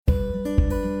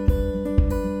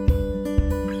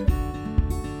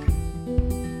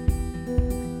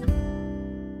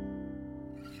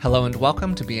Hello and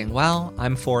welcome to Being Well.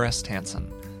 I'm Forrest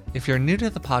Hansen. If you're new to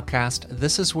the podcast,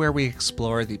 this is where we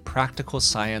explore the practical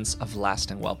science of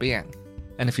lasting well-being.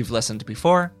 And if you've listened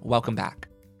before, welcome back.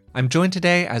 I'm joined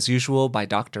today, as usual, by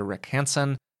Dr. Rick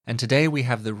Hansen, and today we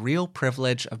have the real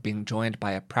privilege of being joined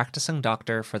by a practicing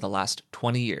doctor for the last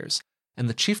 20 years, and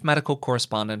the chief medical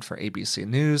correspondent for ABC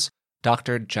News,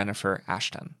 Dr. Jennifer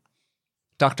Ashton.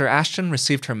 Dr. Ashton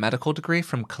received her medical degree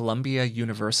from Columbia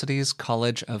University's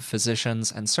College of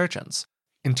Physicians and Surgeons.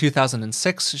 In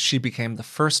 2006, she became the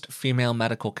first female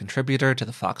medical contributor to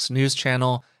the Fox News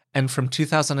Channel, and from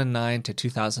 2009 to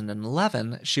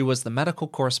 2011, she was the medical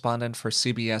correspondent for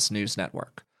CBS News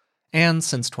Network. And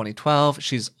since 2012,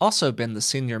 she's also been the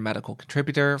senior medical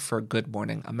contributor for Good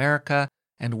Morning America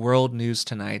and World News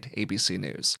Tonight ABC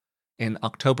News. In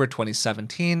October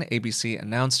 2017, ABC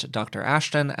announced Dr.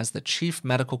 Ashton as the chief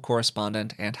medical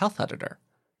correspondent and health editor.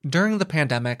 During the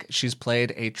pandemic, she's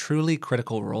played a truly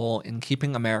critical role in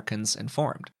keeping Americans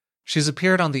informed. She's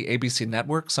appeared on the ABC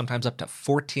network sometimes up to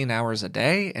 14 hours a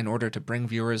day in order to bring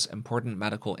viewers important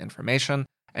medical information,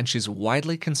 and she's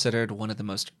widely considered one of the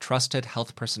most trusted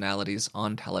health personalities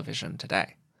on television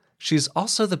today. She's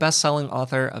also the best-selling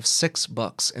author of 6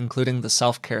 books, including The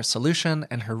Self-Care Solution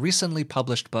and her recently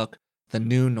published book, The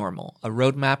New Normal, a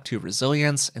roadmap to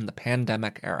resilience in the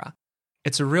pandemic era.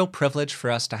 It's a real privilege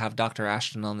for us to have Dr.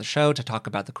 Ashton on the show to talk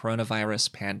about the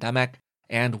coronavirus pandemic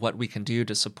and what we can do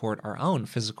to support our own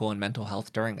physical and mental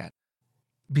health during it.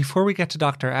 Before we get to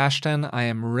Dr. Ashton, I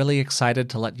am really excited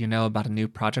to let you know about a new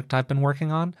project I've been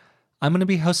working on. I'm going to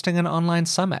be hosting an online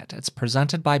summit. It's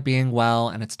presented by Being Well,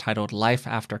 and it's titled Life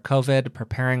After COVID,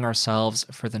 Preparing Ourselves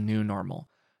for the New Normal.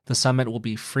 The summit will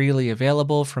be freely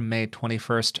available from May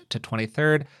 21st to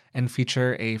 23rd and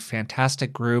feature a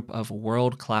fantastic group of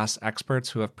world-class experts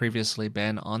who have previously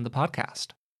been on the podcast.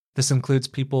 This includes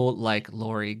people like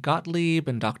Lori Gottlieb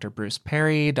and Dr. Bruce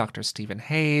Perry, Dr. Stephen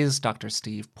Hayes, Dr.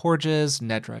 Steve Porges,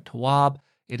 Nedra Tawwab.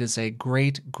 It is a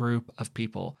great group of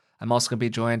people. I'm also going to be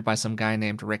joined by some guy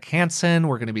named Rick Hansen.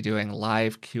 We're going to be doing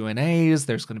live Q&As.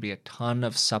 There's going to be a ton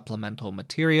of supplemental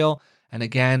material. And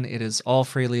again, it is all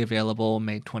freely available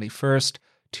May 21st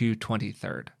to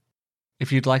 23rd.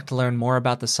 If you'd like to learn more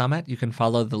about the summit, you can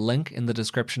follow the link in the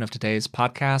description of today's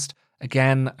podcast.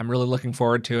 Again, I'm really looking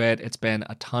forward to it. It's been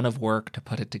a ton of work to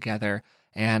put it together,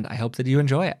 and I hope that you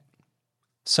enjoy it.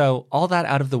 So, all that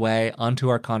out of the way, onto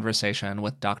our conversation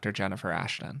with Dr. Jennifer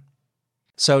Ashton.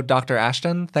 So, Dr.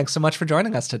 Ashton, thanks so much for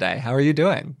joining us today. How are you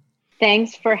doing?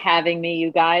 Thanks for having me,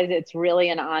 you guys. It's really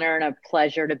an honor and a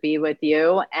pleasure to be with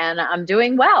you, and I'm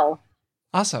doing well.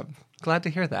 Awesome. Glad to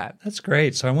hear that. That's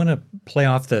great. So I want to play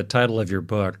off the title of your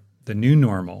book, The New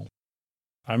Normal.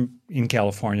 I'm in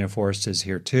California. Forrest is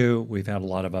here too. We've had a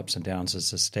lot of ups and downs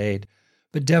as a state,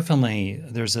 but definitely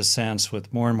there's a sense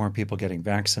with more and more people getting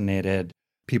vaccinated,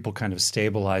 people kind of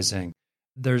stabilizing.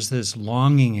 There's this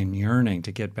longing and yearning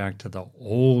to get back to the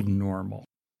old normal.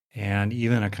 And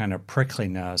even a kind of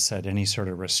prickliness at any sort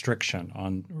of restriction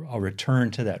on a return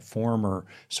to that former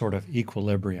sort of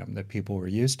equilibrium that people were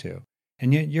used to.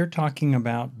 And yet you're talking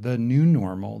about the new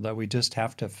normal that we just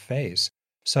have to face.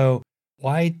 So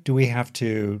why do we have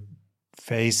to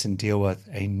face and deal with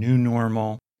a new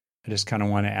normal? I just kind of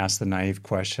want to ask the naive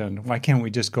question, why can't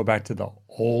we just go back to the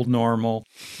old normal?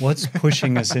 What's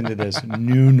pushing us into this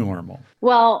new normal?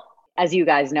 Well, as you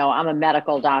guys know, I'm a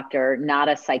medical doctor, not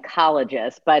a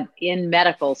psychologist, but in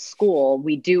medical school,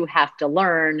 we do have to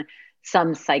learn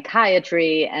some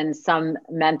psychiatry and some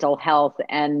mental health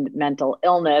and mental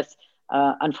illness.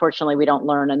 Unfortunately, we don't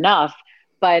learn enough.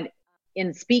 But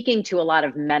in speaking to a lot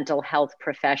of mental health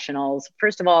professionals,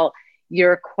 first of all,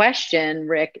 your question,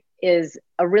 Rick, is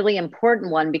a really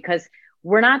important one because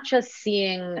we're not just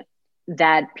seeing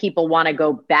that people want to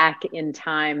go back in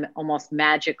time almost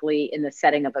magically in the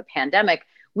setting of a pandemic.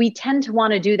 We tend to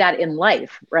want to do that in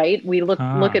life, right? We look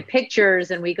at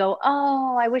pictures and we go,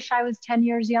 oh, I wish I was 10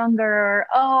 years younger. Or,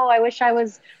 oh, I wish I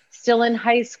was still in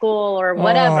high school or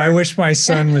whatever. Oh, I wish my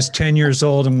son was 10 years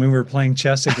old and we were playing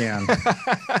chess again.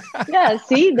 Yeah,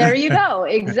 see, there you go.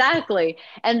 Exactly.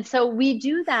 And so we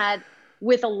do that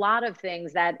with a lot of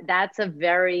things. That's a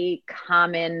very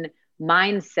common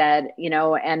mindset,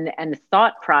 and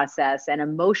thought process and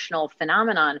emotional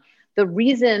phenomenon.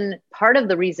 Part of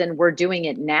the reason we're doing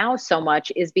it now so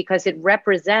much is because it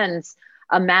represents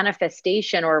a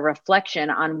manifestation or a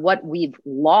reflection on what we've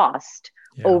lost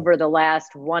over the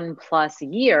last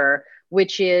 1+ year,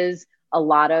 which is a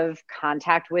lot of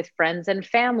contact with friends and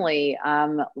family,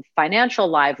 financial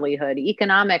livelihood,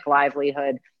 economic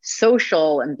livelihood,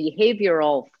 social and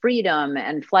behavioral freedom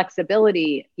and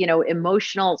flexibility,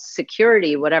 emotional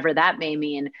security, whatever that may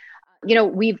mean.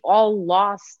 we've all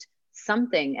lost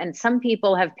something, and some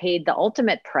people have paid the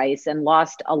ultimate price and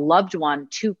lost a loved one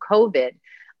to COVID.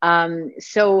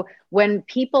 So when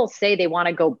people say they want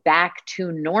to go back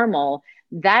to normal,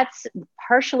 that's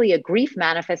partially a grief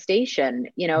manifestation,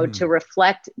 to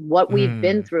reflect what we've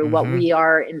been through, what we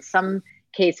are in some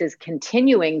cases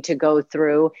continuing to go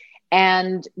through.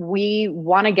 And we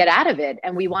want to get out of it,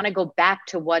 and we want to go back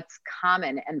to what's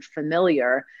common and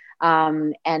familiar,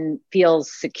 and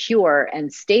feels secure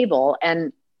and stable.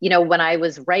 And, when I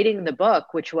was writing the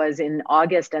book, which was in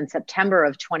August and September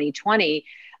of 2020,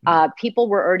 people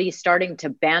were already starting to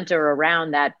banter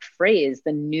around that phrase,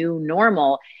 the new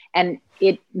normal. And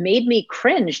it made me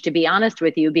cringe, to be honest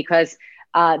with you, because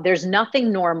there's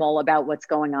nothing normal about what's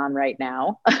going on right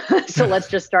now. So let's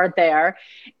just start there.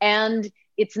 And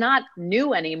it's not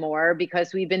new anymore,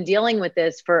 because we've been dealing with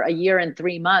this for a year and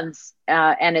 3 months,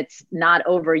 and it's not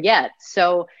over yet.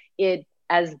 So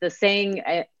as the saying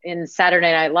in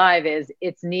Saturday Night Live is,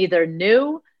 it's neither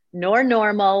new nor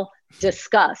normal,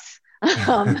 discuss.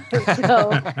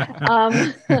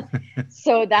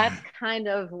 So that's kind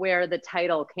of where the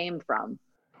title came from.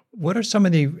 What are some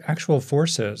of the actual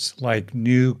forces, like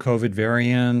new COVID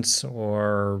variants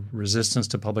or resistance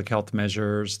to public health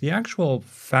measures, the actual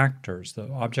factors,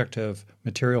 the objective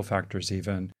material factors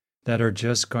even, that are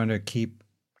just going to keep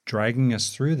dragging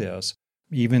us through this,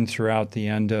 even throughout the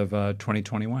end of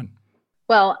 2021?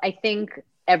 Well, I think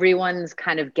everyone's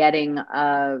kind of getting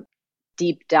a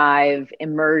deep dive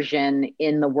immersion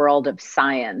in the world of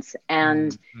science.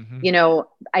 And,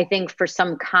 I think for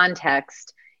some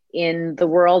context, in the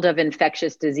world of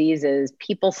infectious diseases,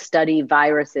 people study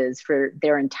viruses for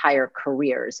their entire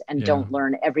careers and don't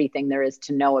learn everything there is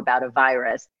to know about a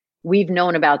virus. We've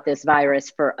known about this virus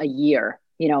for a year,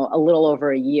 a little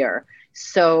over a year.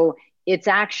 So it's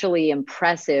actually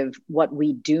impressive what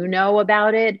we do know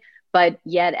about it. But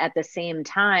yet at the same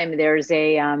time, there's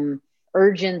a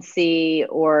urgency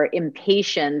or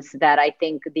impatience that I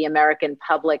think the American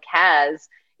public has,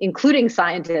 including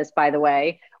scientists, by the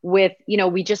way, with,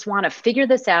 we just want to figure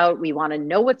this out. We want to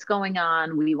know what's going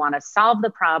on. We want to solve the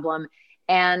problem.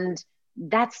 And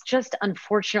that's just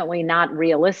unfortunately not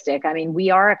realistic. I mean, we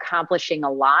are accomplishing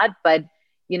a lot, but,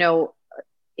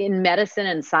 in medicine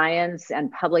and science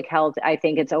and public health, I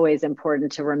think it's always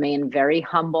important to remain very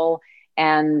humble.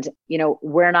 And,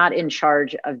 we're not in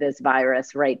charge of this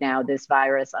virus right now. This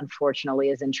virus, unfortunately,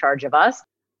 is in charge of us.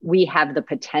 We have the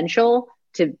potential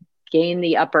to gain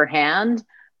the upper hand,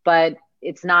 but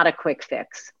it's not a quick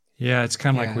fix. Yeah, it's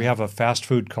kind of like we have a fast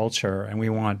food culture and we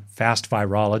want fast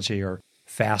virology or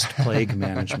fast plague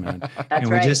management. And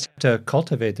we just have to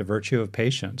cultivate the virtue of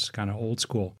patience, kind of old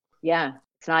school. Yeah,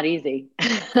 it's not easy.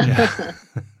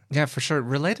 Yeah, for sure.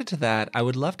 Related to that, I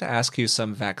would love to ask you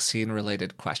some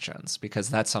vaccine-related questions, because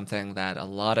that's something that a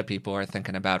lot of people are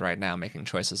thinking about right now, making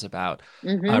choices about.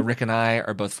 Rick and I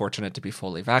are both fortunate to be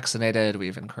fully vaccinated.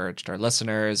 We've encouraged our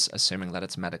listeners, assuming that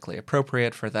it's medically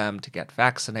appropriate for them, to get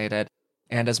vaccinated.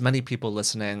 And as many people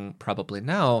listening probably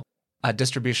know, a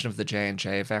distribution of the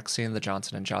J&J vaccine, the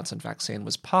Johnson & Johnson vaccine,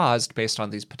 was paused based on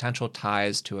these potential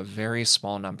ties to a very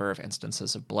small number of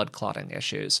instances of blood clotting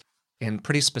issues in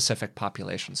pretty specific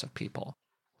populations of people.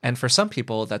 And for some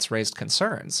people, that's raised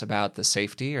concerns about the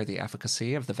safety or the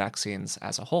efficacy of the vaccines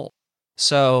as a whole.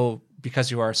 So,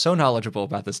 because you are so knowledgeable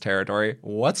about this territory,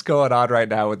 what's going on right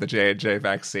now with the J&J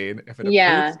vaccine? If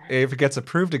it gets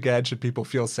approved again, should people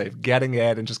feel safe getting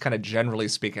it? And just kind of generally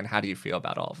speaking, how do you feel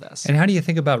about all of this? And how do you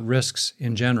think about risks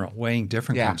in general, weighing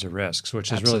different kinds of risks,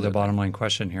 which is really the bottom line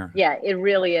question here? Yeah, it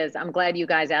really is. I'm glad you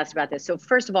guys asked about this. So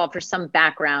first of all, for some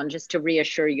background, just to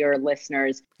reassure your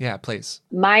listeners. Yeah, please.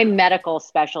 My medical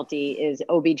specialty is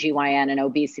OBGYN and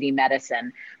obesity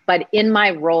medicine. But in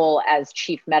my role as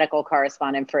chief medical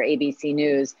correspondent for ABC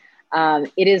News,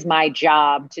 it is my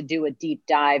job to do a deep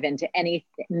dive into any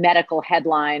medical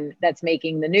headline that's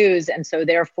making the news. And so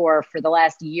therefore, for the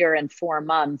last year and 4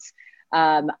 months,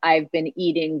 I've been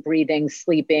eating, breathing,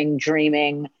 sleeping,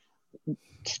 dreaming,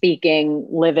 speaking,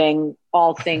 living,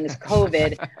 all things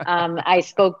COVID. I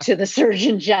spoke to the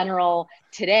Surgeon General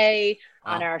today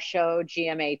on our show,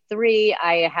 GMA3.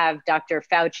 I have Dr.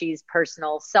 Fauci's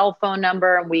personal cell phone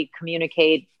number, and we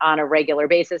communicate on a regular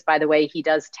basis. By the way, he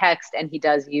does text and he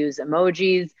does use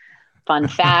emojis. Fun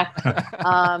fact.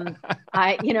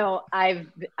 I've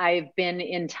been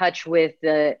in touch with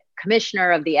the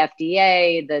commissioner of the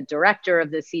FDA, the director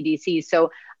of the CDC.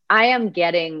 So I am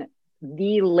getting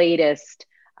the latest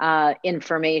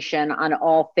information on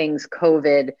all things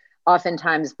COVID,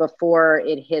 oftentimes before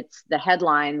it hits the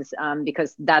headlines,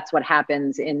 because that's what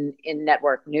happens in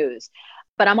network news.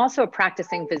 but I'm also a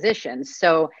practicing physician.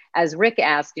 So as Rick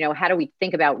asked, how do we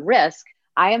think about risk?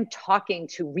 I am talking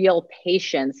to real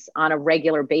patients on a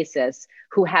regular basis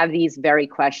who have these very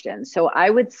questions. So I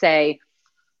would say,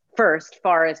 first,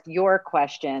 Forrest, your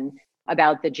question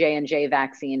about the J&J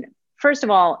vaccine. First of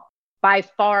all, by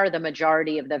far the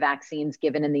majority of the vaccines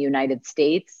given in the United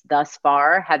States thus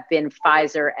far have been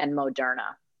Pfizer and Moderna.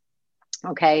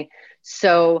 Okay,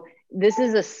 so this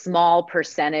is a small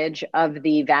percentage of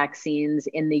the vaccines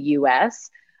in the US.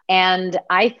 And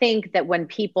I think that when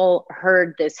people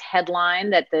heard this headline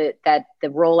that the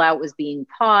rollout was being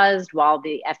paused while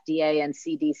the FDA and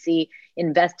CDC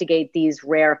investigate these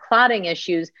rare clotting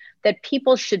issues, that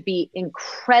people should be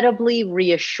incredibly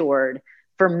reassured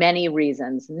for many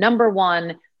reasons. Number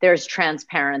one, there's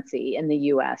transparency in the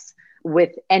US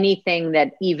with anything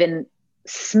that even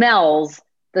smells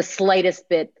the slightest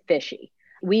bit fishy.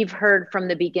 We've heard from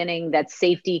the beginning that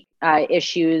safety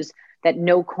issues, that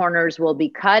no corners will be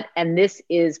cut. And this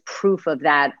is proof of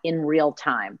that in real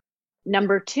time.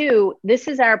 Number two, this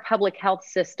is our public health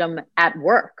system at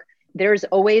work. There's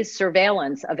always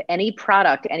surveillance of any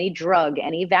product, any drug,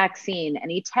 any vaccine,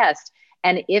 any test.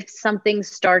 And if something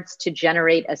starts to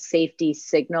generate a safety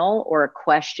signal or a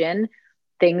question,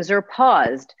 things are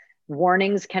paused.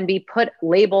 Warnings can be put,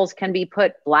 labels can be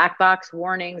put, black box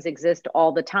warnings exist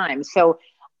all the time. So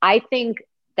I think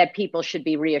that people should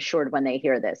be reassured when they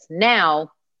hear this.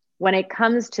 Now, when it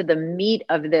comes to the meat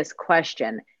of this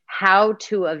question, how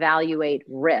to evaluate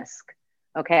risk,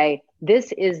 okay,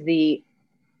 this is the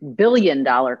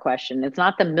billion-dollar question. It's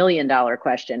not the million-dollar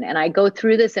question. And I go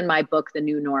through this in my book, The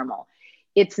New Normal.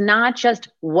 It's not just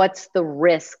what's the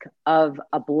risk of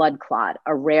a blood clot,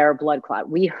 a rare blood clot.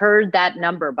 We heard that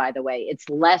number, by the way. It's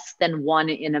less than 1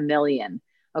 in a million,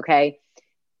 okay?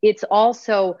 It's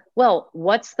also, well,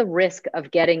 what's the risk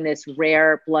of getting this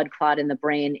rare blood clot in the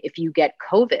brain if you get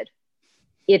COVID?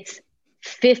 It's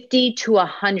 50 to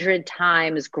 100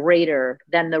 times greater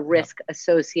than the risk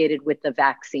associated with the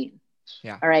vaccine.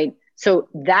 Yeah. All right. So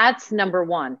that's number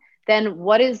one. Then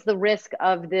what is the risk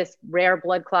of this rare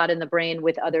blood clot in the brain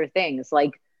with other things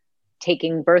like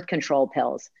taking birth control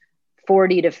pills?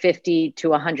 40 to 50 to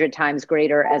 100 times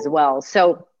greater as well.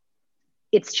 So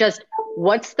it's just,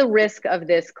 what's the risk of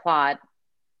this clot?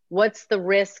 What's the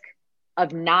risk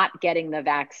of not getting the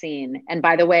vaccine? And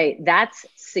by the way, that's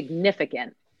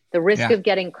significant. The risk of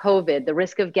getting COVID, the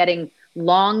risk of getting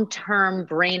long-term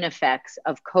brain effects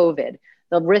of COVID,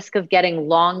 the risk of getting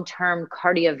long-term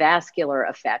cardiovascular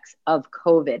effects of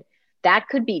COVID, that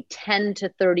could be 10 to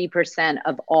 30%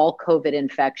 of all COVID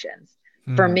infections.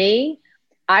 For me,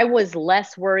 I was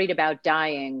less worried about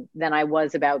dying than I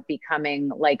was about becoming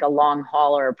like a long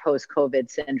hauler post-COVID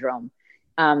syndrome.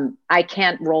 I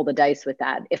can't roll the dice with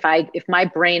that. If my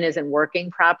brain isn't working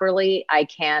properly, I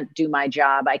can't do my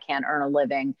job. I can't earn a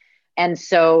living. And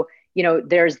so,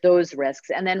 there's those risks.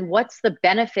 And then what's the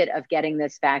benefit of getting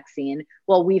this vaccine?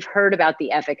 Well, we've heard about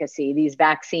the efficacy. These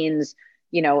vaccines,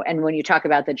 and when you talk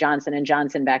about the Johnson &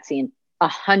 Johnson vaccine,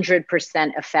 100%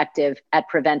 effective at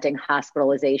preventing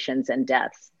hospitalizations and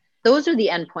deaths. Those are the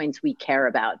endpoints we care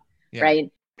about, right?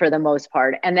 For the most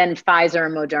part. And then Pfizer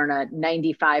and Moderna,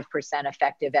 95%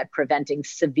 effective at preventing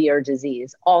severe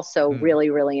disease. Also really,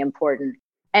 really important.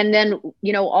 And then,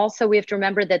 also we have to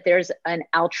remember that there's an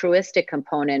altruistic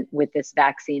component with this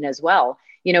vaccine as well.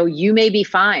 You may be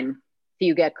fine if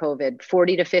you get COVID.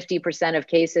 40 to 50% of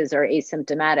cases are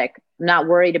asymptomatic. I'm not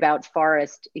worried about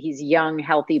Forrest. He's a young,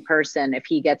 healthy person if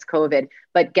he gets COVID.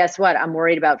 But guess what? I'm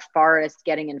worried about Forrest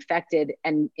getting infected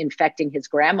and infecting his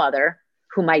grandmother,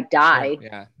 who might die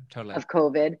of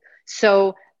COVID.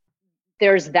 So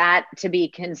there's that to be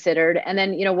considered. And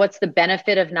then, what's the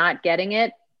benefit of not getting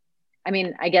it? I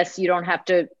mean, I guess you don't have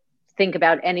to think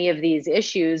about any of these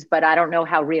issues, but I don't know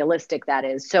how realistic that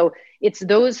is. So it's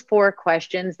those 4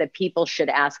 questions that people should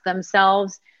ask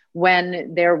themselves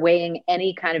when they're weighing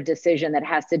any kind of decision that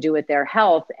has to do with their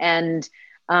health. And,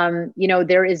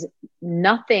 there is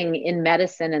nothing in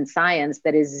medicine and science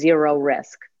that is zero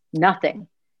risk, nothing.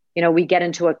 We get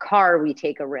into a car, we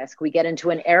take a risk. We get into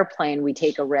an airplane, we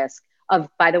take a risk of,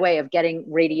 by the way, of getting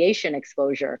radiation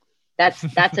exposure.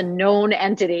 That's a known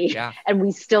entity, and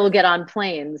we still get on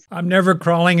planes. I'm never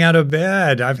crawling out of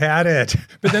bed. I've had it.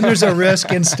 But then there's a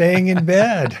risk in staying in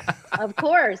bed. Of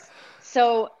course.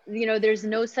 So, there's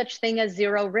no such thing as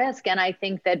zero risk. And I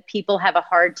think that people have a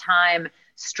hard time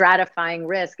stratifying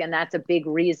risk. And that's a big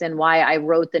reason why I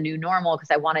wrote The New Normal, because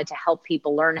I wanted to help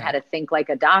people learn how to think like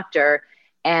a doctor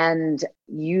and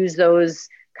use those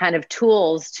kind of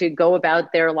tools to go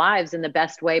about their lives in the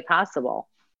best way possible.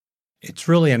 It's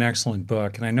really an excellent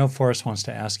book. And I know Forrest wants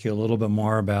to ask you a little bit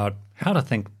more about how to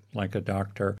think like a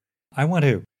doctor. I want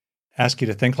to ask you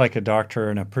to think like a doctor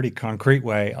in a pretty concrete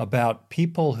way about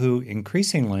people who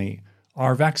increasingly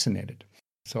are vaccinated.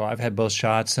 So I've had both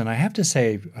shots, and I have to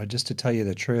say, just to tell you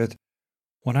the truth,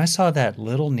 when I saw that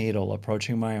little needle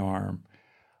approaching my arm,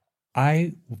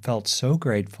 I felt so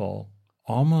grateful,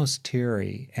 almost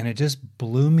teary, and it just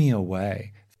blew me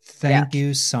away. Yeah. Thank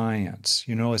you, science.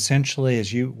 Essentially,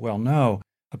 as you well know,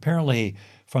 apparently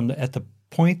at the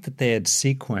point that they had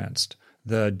sequenced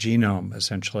the genome,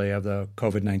 essentially, of the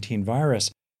COVID-19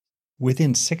 virus,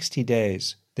 within 60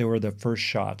 days, there were the first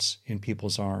shots in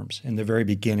people's arms in the very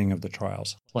beginning of the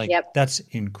trials. Yep. That's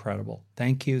incredible.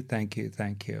 Thank you, thank you,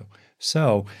 thank you.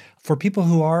 So for people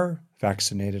who are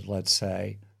vaccinated, let's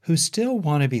say, who still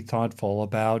want to be thoughtful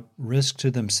about risk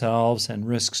to themselves and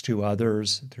risks to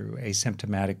others through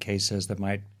asymptomatic cases that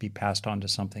might be passed on to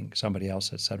somebody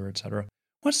else, et cetera,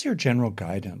 what's your general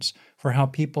guidance for how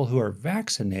people who are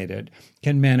vaccinated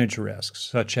can manage risks,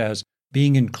 such as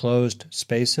being in closed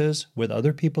spaces with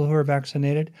other people who are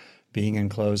vaccinated, being in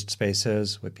closed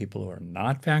spaces with people who are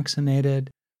not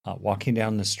vaccinated, walking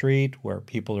down the street where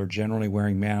people are generally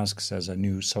wearing masks as a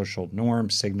new social norm,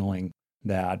 signaling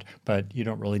that, but you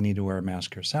don't really need to wear a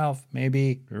mask yourself,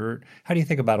 maybe? Or how do you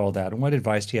think about all that? And what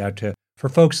advice do you have for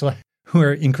folks who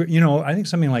are, I think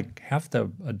something like half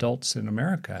the adults in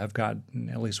America have gotten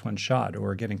at least one shot or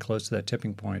are getting close to that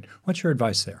tipping point. What's your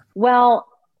advice there? Well,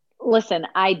 listen,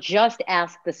 I just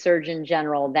asked the Surgeon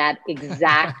General that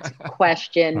exact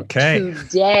question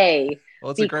today. Well,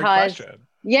 it's a great question.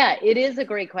 Yeah, it is a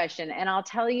great question. And I'll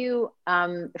tell you,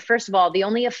 first of all, the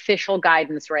only official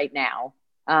guidance right now,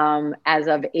 as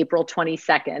of April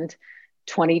 22nd,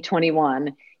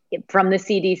 2021, from the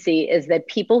CDC is that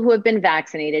people who have been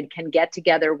vaccinated can get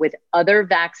together with other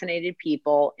vaccinated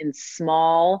people in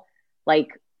small, like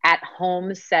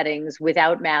at-home settings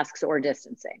without masks or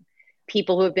distancing.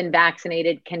 People who have been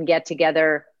vaccinated can get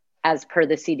together, as per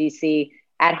the CDC,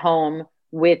 at home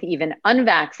with even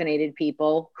unvaccinated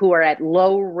people who are at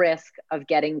low risk of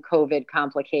getting COVID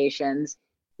complications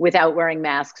without wearing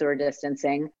masks or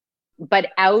distancing. But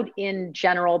out in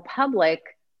general public,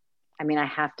 I mean, I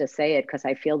have to say it because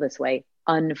I feel this way,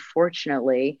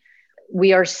 unfortunately,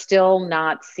 we are still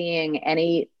not seeing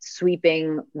any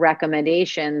sweeping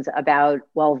recommendations about,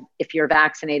 well, if you're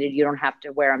vaccinated, you don't have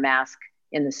to wear a mask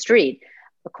in the street.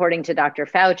 According to Dr.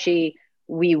 Fauci,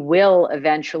 we will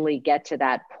eventually get to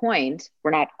that point.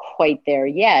 We're not quite there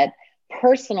yet.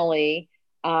 Personally,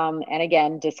 and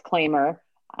again, disclaimer,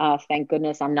 thank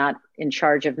goodness I'm not in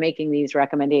charge of making these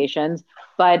recommendations.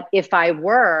 But if I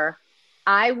were,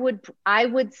 I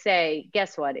would say,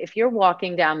 guess what? If you're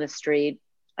walking down the street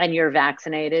and you're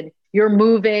vaccinated, you're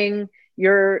moving,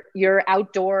 you're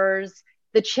outdoors,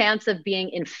 the chance of being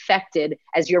infected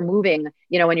as you're moving,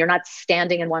 and you're not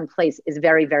standing in one place is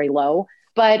very, very low.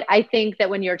 But I think that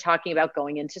when you're talking about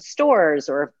going into stores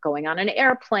or going on an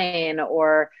airplane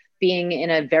or being in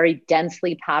a very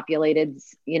densely populated,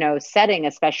 setting,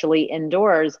 especially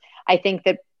indoors, I think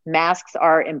that masks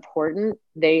are important.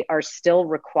 They are still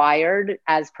required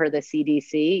as per the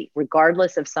CDC,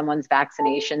 regardless of someone's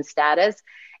vaccination status.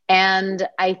 And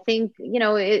I think,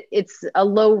 it's a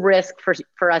low risk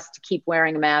for us to keep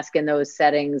wearing a mask in those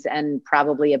settings and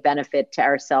probably a benefit to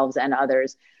ourselves and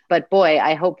others. But boy,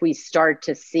 I hope we start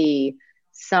to see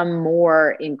some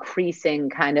more increasing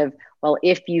kind of, well,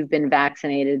 if you've been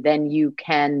vaccinated, then you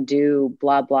can do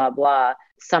blah, blah, blah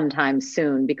sometime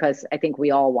soon, because I think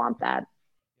we all want that.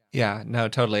 Yeah, no,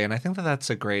 totally. And I think that that's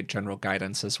a great general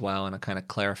guidance as well, and a kind of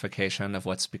clarification of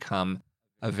what's become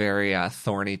a very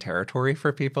thorny territory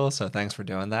for people. So thanks for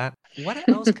doing that. What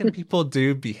else can people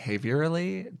do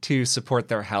behaviorally to support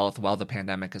their health while the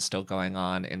pandemic is still going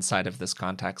on inside of this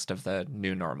context of the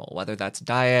new normal, whether that's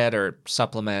diet or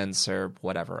supplements or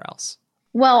whatever else?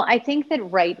 Well, I think that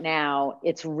right now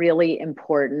it's really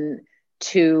important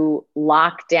to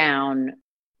lock down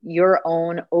your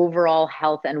own overall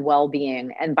health and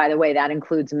well-being. And by the way, that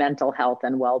includes mental health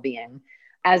and well-being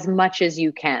as much as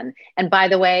you can. And by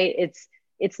the way,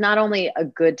 it's not only a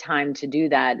good time to do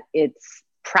that, it's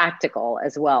practical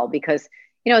as well, because,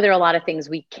 there are a lot of things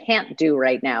we can't do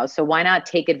right now. So why not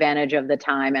take advantage of the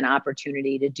time and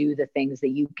opportunity to do the things that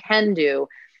you can do?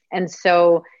 And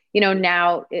so,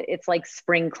 now it's like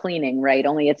spring cleaning, right?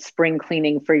 Only it's spring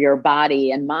cleaning for your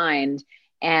body and mind.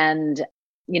 And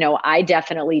I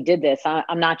definitely did this.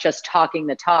 I'm not just talking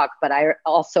the talk, but I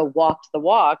also walked the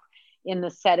walk. In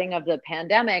the setting of the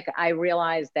pandemic, I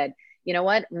realized that,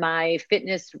 my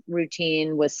fitness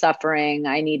routine was suffering.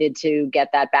 I needed to get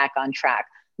that back on track.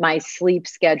 My sleep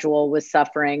schedule was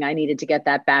suffering. I needed to get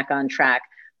that back on track.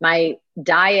 My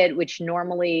diet, which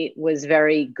normally was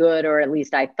very good, or at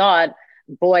least I thought,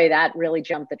 boy, that really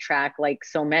jumped the track like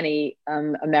so many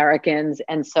Americans.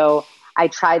 And so I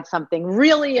tried something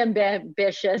really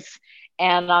ambitious.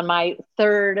 And on my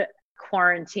third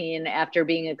quarantine, after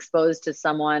being exposed to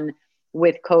someone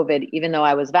with COVID, even though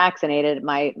I was vaccinated,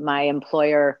 my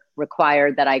employer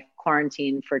required that I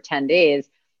quarantine for 10 days.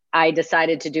 I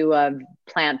decided to do a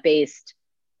plant-based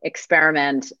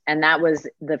experiment. And that was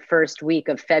the first week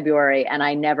of February. And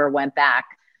I never went back.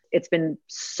 It's been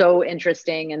so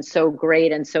interesting and so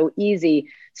great and so easy.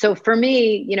 So for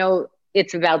me,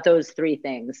 it's about those three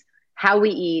things: how we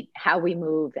eat, how we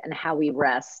move, and how we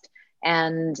rest.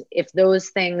 And if those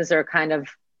things are kind of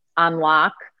on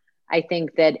lock, I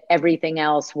think that everything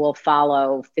else will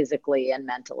follow physically and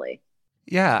mentally.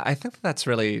 Yeah, I think that's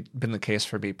really been the case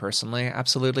for me personally.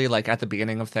 Absolutely. Like at the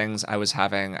beginning of things, I was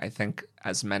having, I think,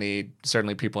 as many,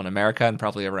 certainly people in America and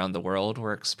probably around the world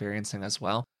were experiencing as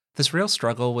well, this real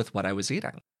struggle with what I was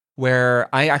eating, where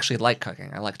I actually like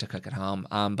cooking. I like to cook at home.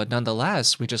 But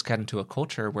nonetheless, we just get into a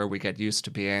culture where we get used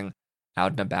to being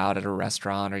out and about at a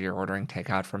restaurant, or you're ordering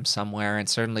takeout from somewhere. And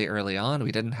certainly early on,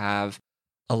 we didn't have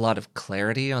a lot of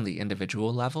clarity on the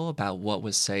individual level about what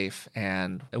was safe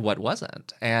and what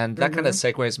wasn't. And that kind of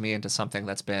segues me into something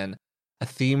that's been a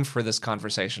theme for this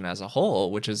conversation as a whole,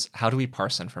 which is how do we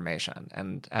parse information?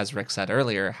 And as Rick said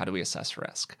earlier, how do we assess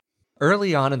risk?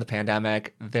 Early on in the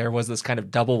pandemic, there was this kind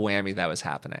of double whammy that was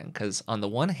happening, because on the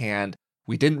one hand,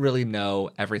 we didn't really know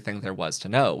everything there was to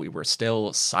know. We were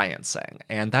still sciencing,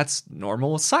 and that's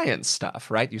normal science stuff,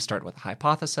 right? You start with a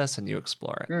hypothesis and you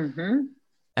explore it.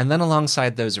 And then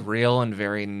alongside those real and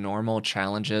very normal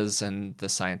challenges in the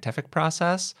scientific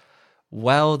process,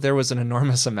 well, there was an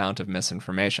enormous amount of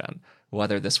misinformation,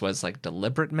 whether this was like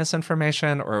deliberate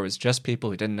misinformation or it was just people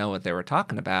who didn't know what they were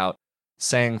talking about,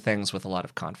 saying things with a lot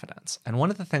of confidence. And one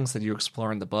of the things that you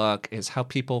explore in the book is how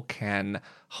people can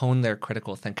hone their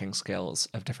critical thinking skills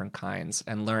of different kinds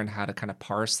and learn how to kind of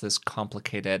parse this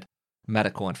complicated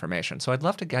medical information. So I'd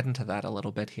love to get into that a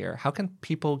little bit here. How can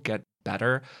people get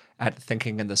better at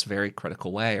thinking in this very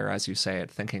critical way, or as you say it,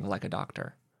 thinking like a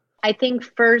doctor? I think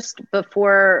first,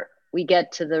 before we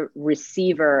get to the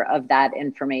receiver of that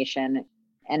information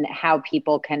and how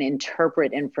people can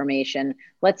interpret information,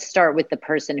 let's start with the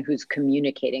person who's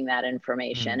communicating that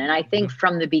information. And I think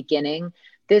from the beginning,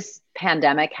 this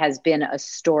pandemic has been a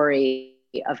story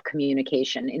of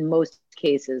communication, in most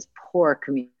cases, poor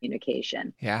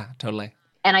communication. Yeah, totally.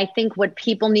 And I think what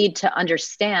people need to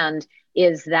understand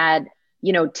is that,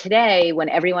 today when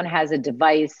everyone has a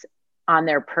device on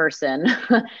their person,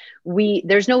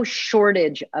 there's no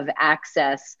shortage of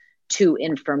access to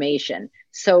information.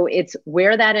 So it's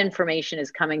where that information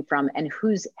is coming from and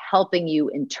who's helping you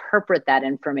interpret that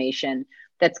information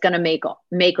that's going to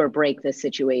make or break the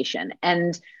situation.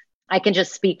 And I can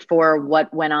just speak for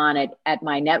what went on at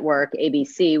my network,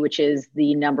 ABC, which is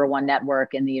the number one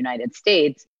network in the United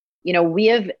States. We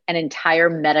have an entire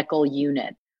medical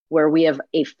unit where we have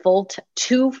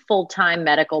two full-time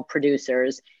medical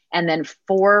producers and then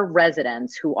 4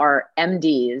 residents who are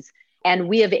MDs. And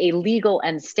we have a legal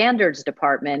and standards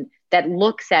department that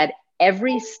looks at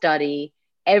every study,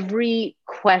 every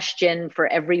question for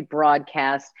every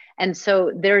broadcast. And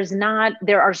so there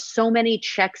are so many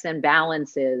checks and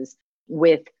balances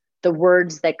with the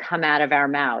words that come out of our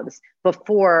mouths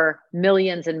before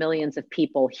millions and millions of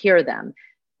people hear them.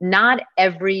 Not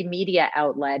every media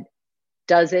outlet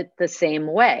does it the same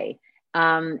way.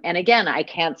 And again, I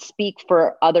can't speak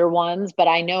for other ones, but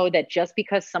I know that just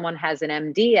because someone has an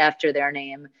MD after their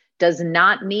name does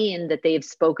not mean that they've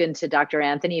spoken to Dr.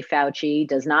 Anthony Fauci,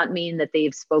 does not mean that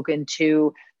they've spoken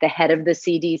to the head of the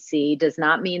CDC, does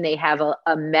not mean they have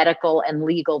a medical and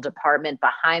legal department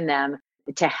behind them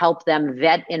to help them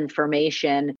vet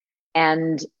information.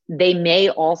 And they may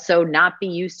also not be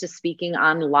used to speaking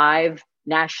on live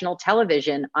national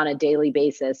television on a daily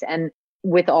basis. And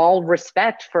with all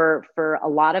respect for a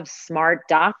lot of smart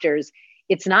doctors,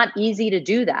 it's not easy to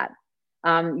do that.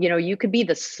 You could be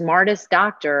the smartest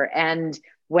doctor, and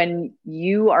when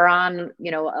you are on,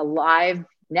 a live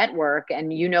network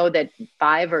and that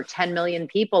 5 or 10 million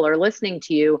people are listening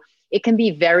to you, it can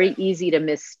be very easy to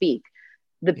misspeak.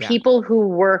 The people who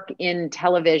work in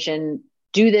television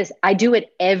do this. I do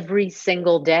it every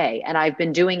single day, and I've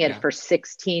been doing it for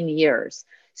 16 years.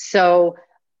 So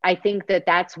I think that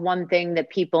that's one thing that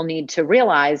people need to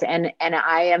realize. And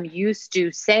I am used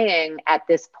to saying at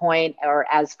this point, or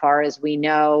as far as we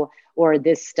know, or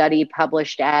this study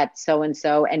published at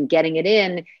so-and-so, and getting it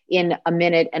in 1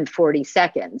 minute and 40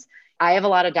 seconds. I have a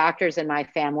lot of doctors in my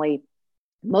family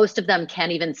Most of them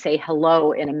can't even say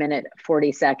hello in a minute,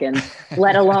 40 seconds,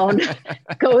 let alone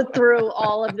go through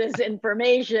all of this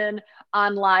information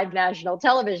on live national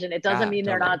television. It doesn't mean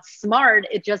they're not smart.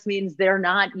 It just means they're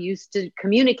not used to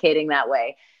communicating that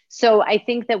way. So I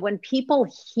think that when people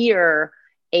hear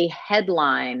a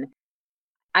headline,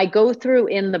 I go through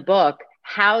in the book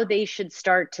how they should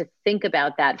start to think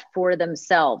about that for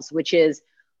themselves, which is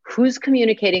who's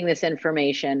communicating this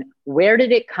information? Where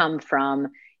did it come from?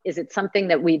 Is it something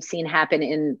that we've seen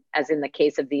happen as in the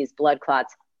case of these blood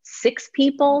clots, 6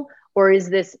 people? Or is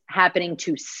this happening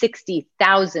to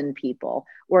 60,000 people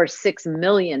or 6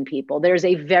 million people? There's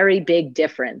a very big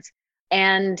difference.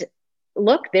 And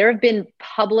look, there have been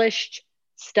published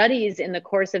studies in the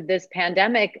course of this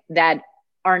pandemic that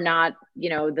are not,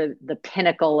 the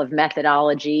pinnacle of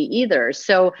methodology either.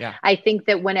 So I think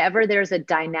that whenever there's a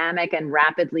dynamic and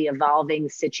rapidly evolving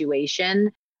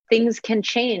situation, things can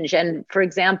change. And for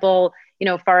example,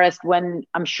 Forrest, when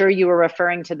I'm sure you were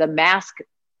referring to the mask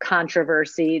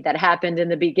controversy that happened in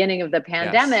the beginning of the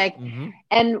pandemic. Yes. Mm-hmm.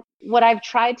 And what I've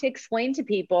tried to explain to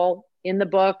people in the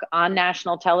book, on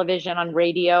national television, on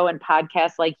radio and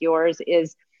podcasts like yours,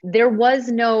 is there was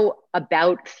no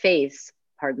about face,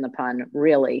 pardon the pun,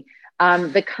 really.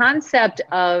 The concept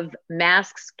of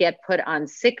masks get put on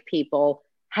sick people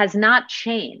has not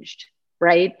changed,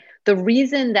 right? The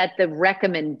reason that the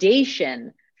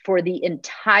recommendation for the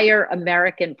entire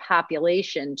American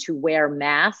population to wear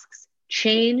masks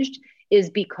changed is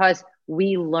because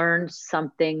we learned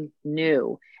something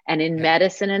new. And in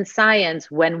medicine and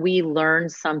science, when we learn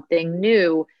something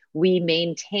new, we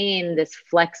maintain this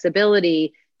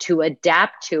flexibility to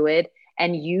adapt to it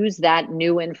and use that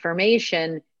new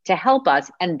information to help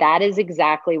us. And that is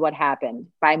exactly what happened.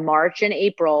 By March and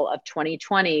April of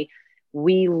 2020,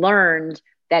 we learned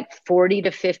that 40 to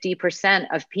 50%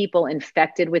 of people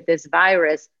infected with this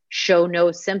virus show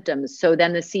no symptoms. So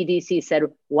then the CDC said,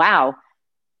 wow,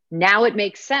 now it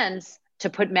makes sense to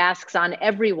put masks on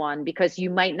everyone because you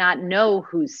might not know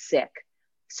who's sick.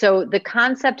 So the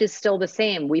concept is still the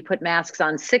same. We put masks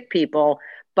on sick people,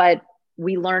 but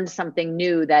we learned something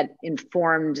new that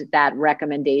informed that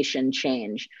recommendation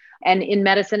change. And in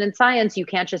medicine and science, you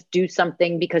can't just do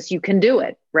something because you can do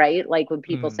it, right? Like when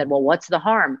people said, well, what's the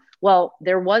harm? Well,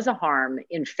 there was a harm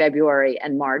in February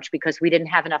and March because we didn't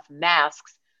have enough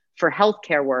masks for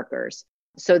healthcare workers.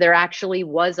 So there actually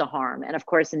was a harm. And of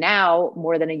course, now,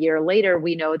 more than a year later,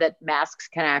 we know that masks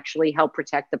can actually help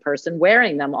protect the person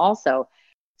wearing them also.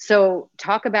 So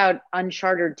talk about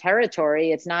uncharted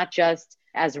territory. It's not just,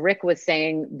 as Rick was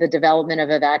saying, the development of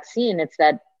a vaccine. It's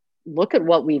that look at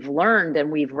what we've learned and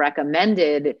we've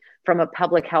recommended from a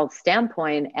public health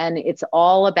standpoint. And it's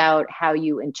all about how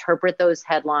you interpret those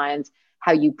headlines,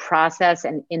 how you process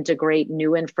and integrate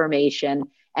new information.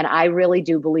 And I really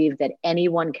do believe that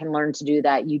anyone can learn to do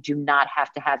that. You do not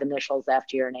have to have initials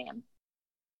after your name.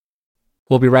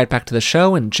 We'll be right back to the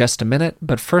show in just a minute,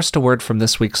 but first a word from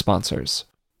this week's sponsors.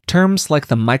 Terms like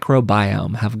the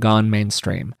microbiome have gone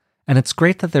mainstream, and it's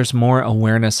great that there's more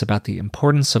awareness about the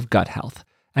importance of gut health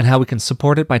and how we can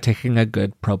support it by taking a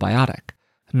good probiotic.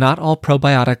 Not all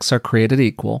probiotics are created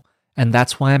equal, and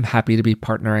that's why I'm happy to be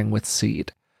partnering with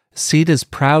Seed. Seed is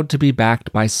proud to be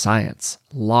backed by science,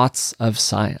 lots of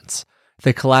science.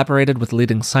 They collaborated with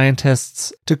leading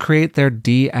scientists to create their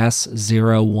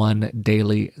DS01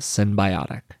 Daily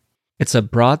Synbiotic. It's a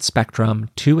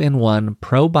broad-spectrum, 2-in-1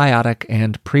 probiotic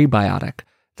and prebiotic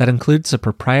that includes a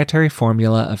proprietary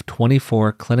formula of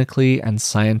 24 clinically and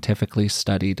scientifically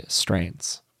studied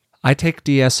strains. I take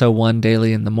DS01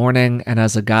 daily in the morning, and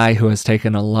as a guy who has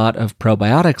taken a lot of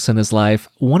probiotics in his life,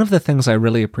 one of the things I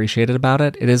really appreciated about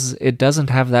it is it doesn't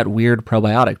have that weird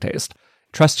probiotic taste.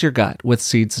 Trust your gut with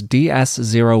Seed's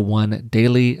DS01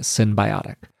 Daily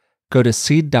Synbiotic. Go to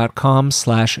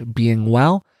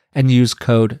seed.com/beingwell and use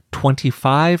code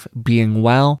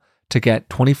 25beingwell to get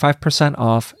 25%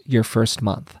 off your first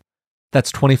month.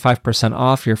 That's 25%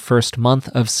 off your first month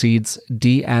of Seed's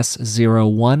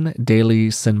DS01 Daily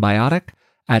Synbiotic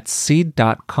at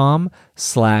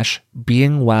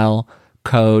seed.com/beingwell,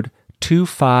 code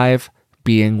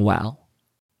 25beingwell.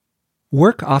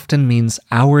 Work often means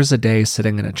hours a day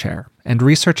sitting in a chair, and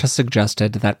research has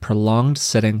suggested that prolonged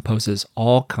sitting poses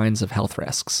all kinds of health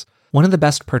risks. One of the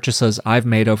best purchases I've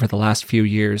made over the last few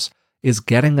years is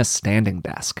getting a standing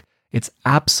desk. It's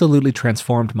absolutely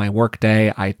transformed my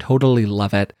workday. I totally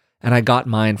love it, and I got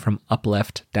mine from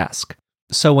Uplift Desk.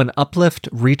 So when Uplift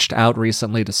reached out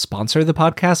recently to sponsor the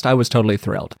podcast, I was totally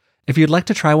thrilled. If you'd like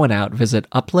to try one out, visit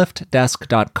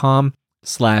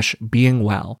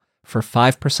upliftdesk.com/beingwell for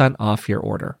 5% off your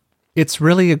order. It's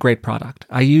really a great product.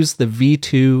 I use the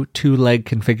V2 two-leg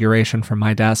configuration for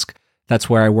my desk. That's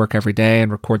where I work every day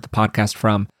and record the podcast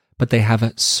from, but they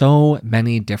have so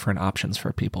many different options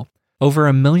for people. Over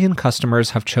 1 million customers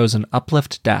have chosen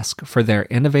Uplift Desk for their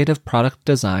innovative product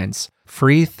designs,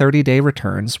 free 30-day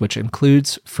returns, which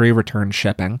includes free return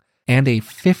shipping, and a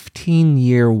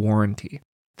 15-year warranty.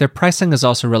 Their pricing is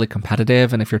also really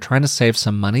competitive, and if you're trying to save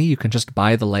some money, you can just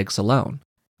buy the legs alone.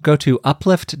 Go to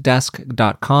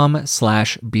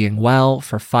upliftdesk.com/beingwell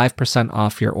for 5%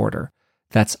 off your order.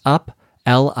 That's up,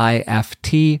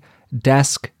 L-I-F-T,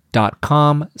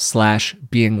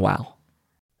 desk.com/beingwell.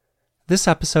 This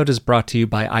episode is brought to you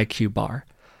by IQ Bar.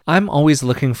 I'm always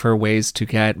looking for ways to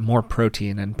get more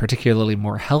protein, and particularly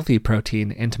more healthy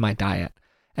protein, into my diet,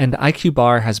 and IQ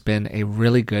Bar has been a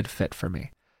really good fit for me.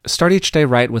 Start each day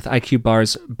right with IQ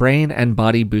Bar's brain and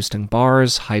body boosting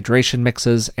bars, hydration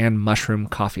mixes, and mushroom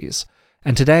coffees.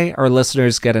 And today, our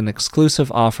listeners get an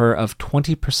exclusive offer of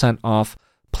 20% off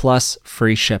plus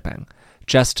free shipping.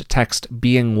 Just text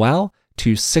Being Well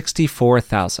to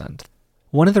 64,000.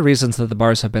 One of the reasons that the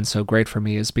bars have been so great for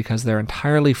me is because they're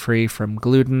entirely free from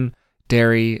gluten,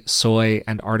 dairy, soy,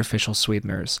 and artificial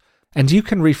sweeteners. And you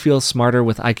can refuel smarter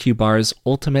with IQ Bar's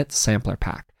Ultimate Sampler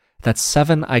Pack. That's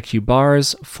 7 IQ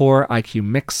Bars, 4 IQ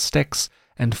Mix Sticks,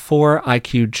 and 4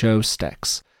 IQ Joe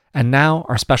Sticks. And now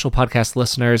our special podcast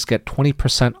listeners get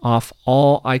 20% off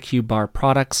all IQ Bar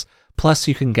products, plus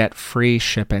you can get free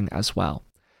shipping as well.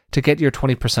 To get your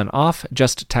 20% off,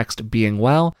 just text Being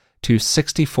Well to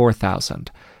 64,000.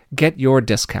 Get your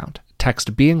discount.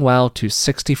 Text Being Well to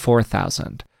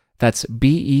 64,000. That's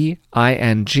BEINGWELL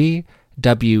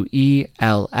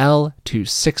to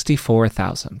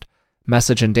 64,000.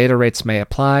 Message and data rates may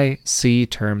apply. See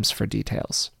terms for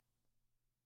details.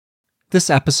 This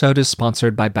episode is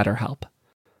sponsored by BetterHelp.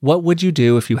 What would you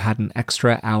do if you had an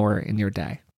extra hour in your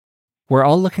day? We're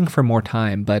all looking for more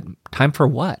time, but time for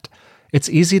what? It's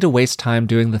easy to waste time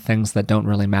doing the things that don't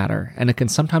really matter, and it can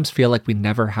sometimes feel like we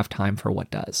never have time for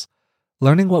what does.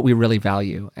 Learning what we really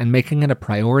value and making it a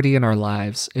priority in our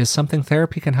lives is something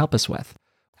therapy can help us with.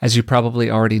 As you probably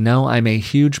already know, I'm a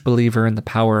huge believer in the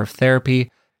power of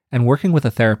therapy, and working with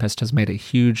a therapist has made a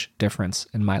huge difference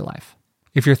in my life.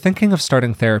 If you're thinking of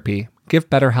starting therapy, give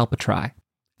BetterHelp a try.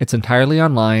 It's entirely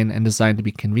online and designed to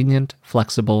be convenient,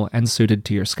 flexible, and suited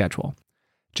to your schedule.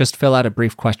 Just fill out a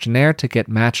brief questionnaire to get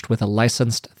matched with a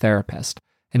licensed therapist,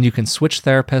 and you can switch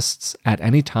therapists at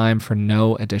any time for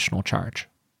no additional charge.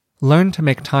 Learn to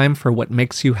make time for what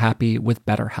makes you happy with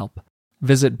BetterHelp.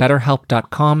 Visit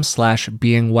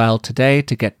betterhelp.com/beingwell today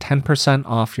to get 10%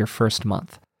 off your first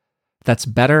month. That's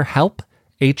BetterHelp,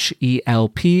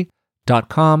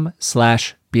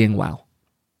 HELP.com/beingwell.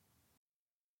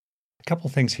 A couple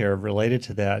things here related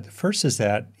to that. The first is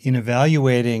that in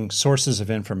evaluating sources of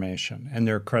information and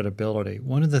their credibility,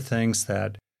 one of the things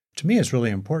that to me is really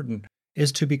important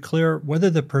is to be clear whether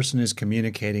the person is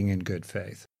communicating in good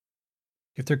faith.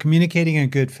 If they're communicating in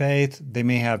good faith, they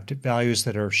may have values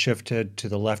that are shifted to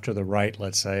the left or the right,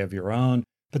 let's say, of your own,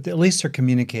 but at least they're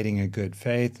communicating in good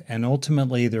faith, and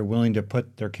ultimately they're willing to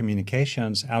put their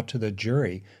communications out to the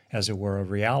jury, as it were,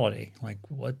 of reality, like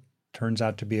what turns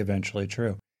out to be eventually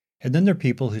true. And then there are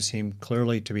people who seem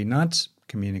clearly to be not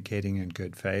communicating in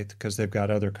good faith because they've got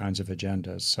other kinds of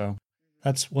agendas. So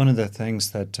that's one of the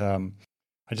things that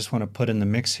I just want to put in the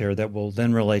mix here that will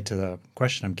then relate to the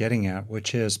question I'm getting at,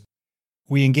 which is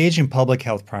we engage in public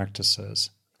health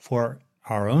practices for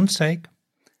our own sake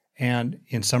and,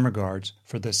 in some regards,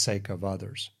 for the sake of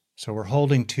others. So we're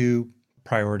holding two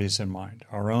priorities in mind,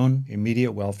 our own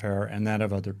immediate welfare and that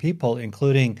of other people,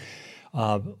 including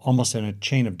almost in a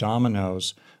chain of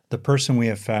dominoes, the person we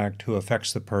affect, who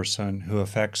affects the person, who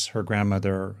affects her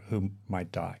grandmother who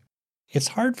might die. It's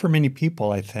hard for many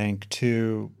people, I think,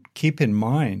 to keep in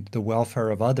mind the welfare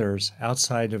of others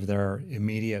outside of their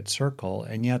immediate circle,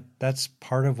 and yet that's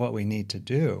part of what we need to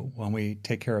do when we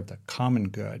take care of the common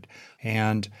good.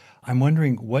 And I'm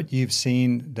wondering what you've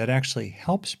seen that actually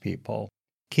helps people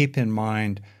keep in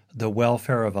mind the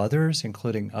welfare of others,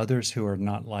 including others who are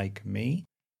not like me,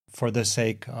 for the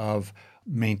sake of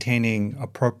maintaining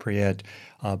appropriate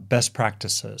best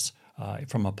practices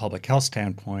from a public health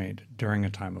standpoint during a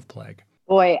time of plague?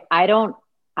 Boy,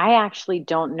 I actually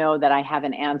don't know that I have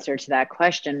an answer to that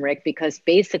question, Rick, because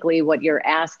basically what you're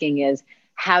asking is,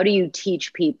 how do you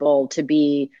teach people to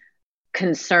be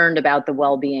concerned about the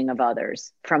well-being of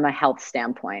others from a health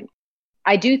standpoint?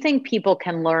 I do think people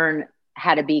can learn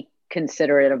how to be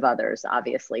considerate of others,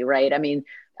 obviously, right? I mean,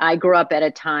 I grew up at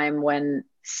a time when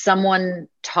someone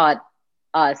taught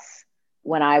us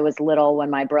when I was little, when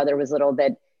my brother was little,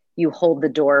 that you hold the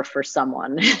door for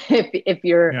someone if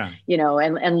you're, Yeah.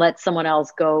 and let someone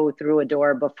else go through a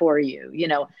door before you,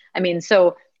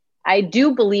 so I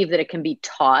do believe that it can be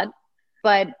taught,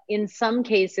 but in some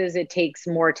cases it takes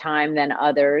more time than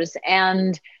others.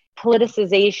 And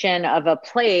politicization of a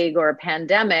plague or a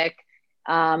pandemic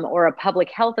or a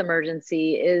public health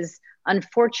emergency is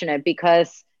unfortunate,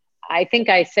 because I think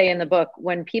I say in the book,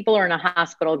 when people are in a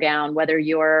hospital gown, whether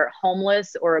you're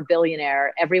homeless or a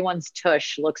billionaire, everyone's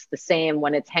tush looks the same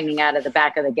when it's hanging out of the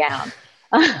back of the gown.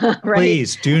 Right?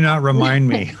 Please do not remind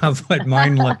me of what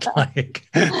mine looked like.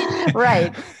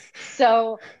 Right.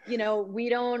 So, we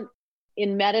don't,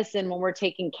 in medicine, when we're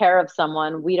taking care of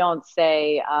someone, we don't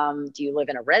say, do you live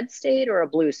in a red state or a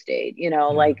blue state?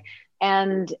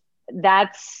 And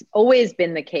that's always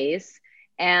been the case.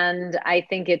 And I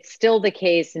think it's still the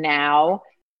case now.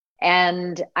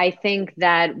 And I think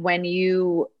that when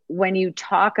you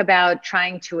talk about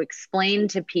trying to explain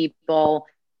to people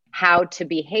how to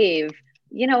behave,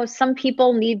 some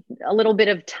people need a little bit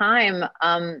of time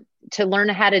to learn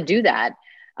how to do that.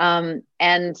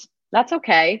 And that's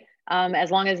okay,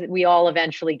 as long as we all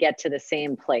eventually get to the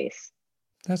same place.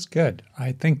 That's good.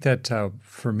 I think that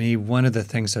for me, one of the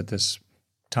things that this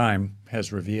time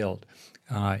has revealed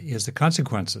is the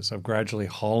consequences of gradually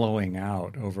hollowing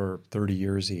out over 30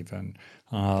 years even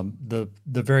the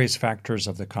various factors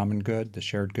of the common good, the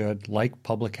shared good, like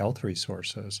public health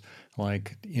resources,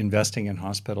 like investing in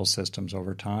hospital systems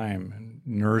over time, and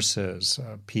nurses,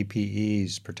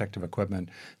 PPEs, protective equipment,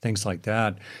 things like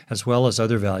that, as well as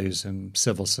other values in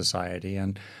civil society.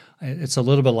 And it's a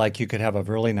little bit like you could have a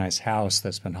really nice house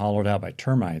that's been hollowed out by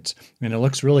termites, and it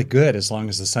looks really good as long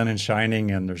as the sun is shining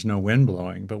and there's no wind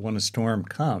blowing. But when a storm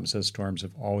comes, as storms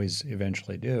have always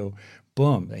eventually do,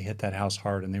 boom, they hit that house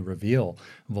hard and they reveal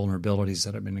vulnerabilities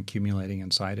that have been accumulating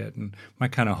inside it. And my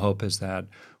kind of hope is that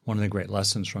one of the great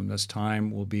lessons from this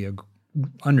time will be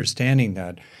understanding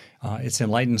that it's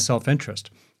enlightened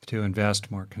self-interest to invest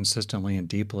more consistently and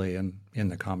deeply in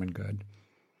the common good.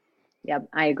 Yep,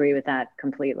 I agree with that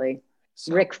completely.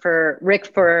 So, Rick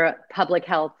for public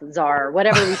health czar,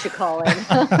 whatever we should call it.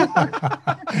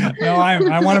 No,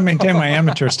 I want to maintain my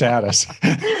amateur status.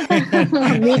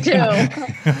 Me too.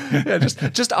 Yeah,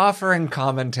 just offering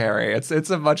commentary. It's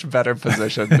a much better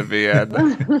position to be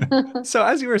in. So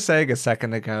as you were saying a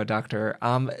second ago, Doctor,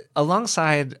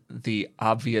 alongside the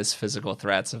obvious physical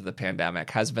threats of the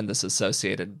pandemic has been this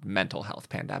associated mental health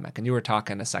pandemic. And you were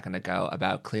talking a second ago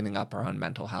about cleaning up our own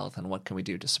mental health and what can we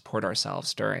do to support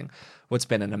ourselves during what's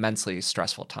been an immensely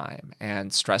stressful time.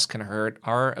 And stress can hurt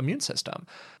our immune system.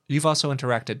 You've also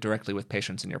interacted directly with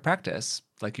patients in your practice,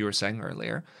 like you were saying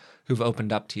earlier, who've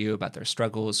opened up to you about their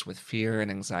struggles with fear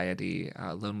and anxiety,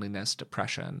 loneliness,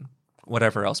 depression,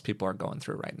 whatever else people are going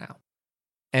through right now.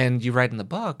 And you write in the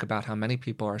book about how many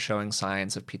people are showing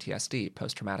signs of PTSD,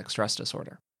 post-traumatic stress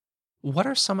disorder. What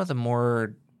are some of the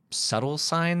more subtle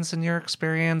signs in your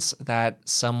experience that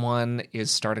someone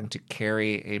is starting to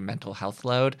carry a mental health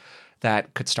load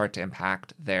that could start to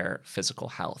impact their physical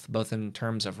health, both in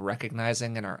terms of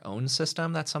recognizing in our own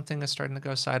system that something is starting to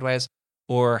go sideways,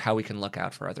 or how we can look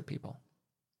out for other people?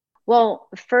 Well,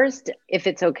 first, if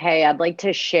it's okay, I'd like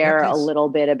to share a little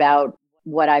bit about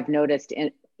what I've noticed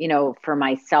for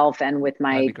myself and with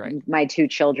my two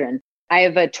children. I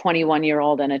have a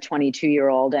 21-year-old and a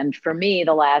 22-year-old. And for me,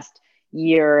 the last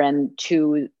year and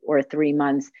 2 or 3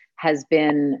 months has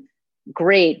been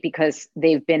great because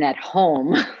they've been at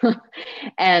home.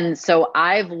 And so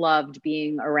I've loved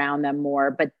being around them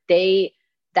more, but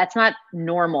that's not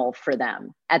normal for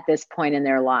them at this point in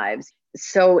their lives.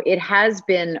 So it has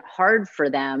been hard for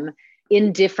them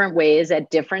in different ways at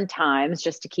different times,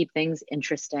 just to keep things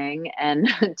interesting and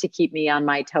to keep me on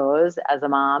my toes as a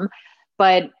mom.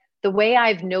 But the way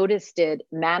I've noticed it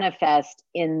manifest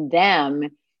in them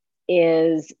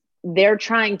is they're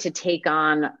trying to take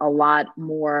on a lot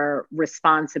more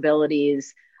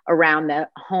responsibilities around the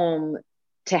home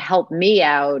to help me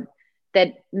out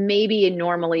that maybe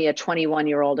normally a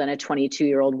 21-year-old and a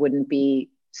 22-year-old wouldn't be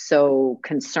so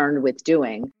concerned with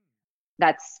doing.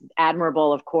 That's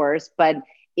admirable, of course, but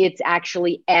it's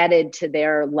actually added to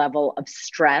their level of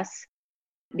stress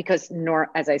because,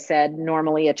 as I said,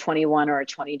 normally a 21 or a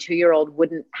 22-year-old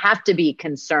wouldn't have to be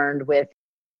concerned with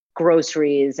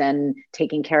groceries and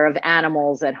taking care of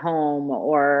animals at home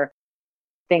or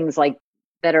things like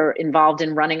that are involved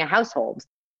in running a household.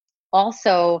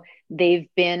 Also, they've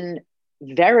been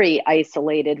very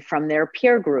isolated from their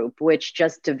peer group, which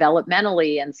just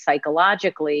developmentally and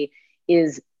psychologically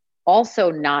is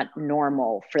also not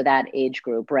normal for that age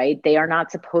group, right? They are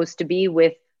not supposed to be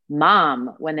with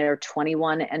mom when they're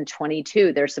 21 and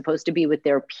 22. They're supposed to be with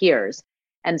their peers.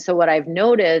 And so what I've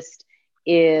noticed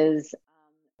is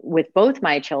with both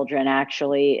my children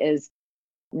actually is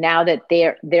now that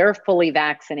they're fully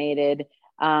vaccinated,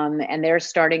 and they're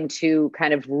starting to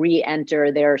kind of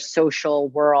re-enter their social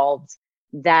worlds,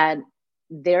 that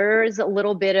there's a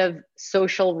little bit of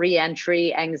social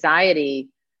re-entry anxiety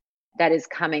that is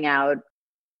coming out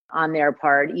on their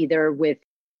part, either with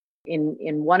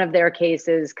in one of their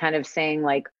cases kind of saying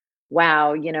like,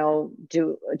 wow,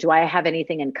 do I have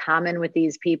anything in common with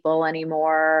these people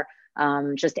anymore?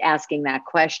 Just asking that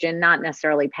question, not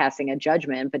necessarily passing a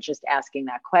judgment, but just asking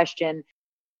that question,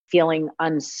 feeling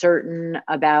uncertain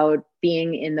about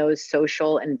being in those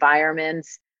social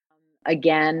environments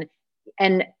again.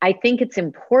 And I think it's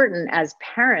important as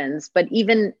parents, but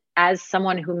even as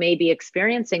someone who may be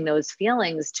experiencing those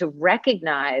feelings, to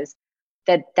recognize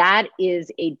that that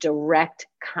is a direct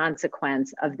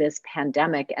consequence of this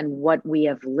pandemic and what we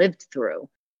have lived through.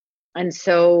 And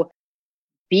so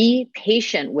be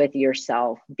patient with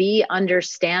yourself, be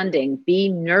understanding, be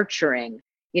nurturing,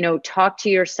 talk to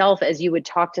yourself as you would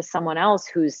talk to someone else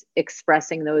who's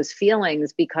expressing those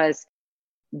feelings, because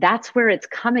that's where it's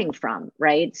coming from,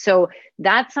 right? So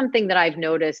that's something that I've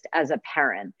noticed as a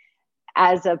parent.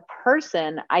 As a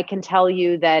person, I can tell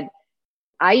you that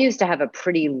I used to have a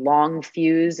pretty long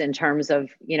fuse in terms of,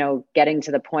 getting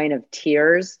to the point of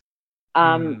tears.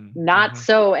 Not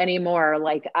so anymore.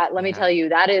 Like, let me tell you,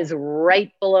 that is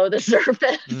right below the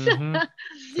surface.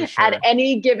 For sure. At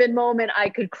any given moment, I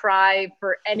could cry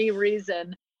for any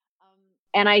reason.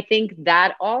 And I think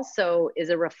that also is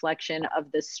a reflection of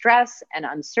the stress and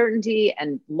uncertainty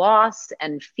and loss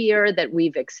and fear that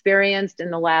we've experienced in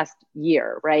the last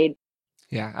year, right?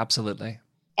 Yeah, absolutely.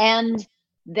 And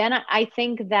then I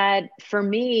think that for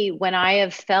me, when I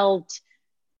have felt,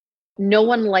 no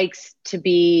one likes to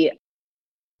be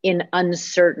in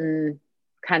uncertain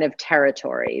kind of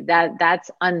territory, that's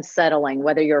unsettling,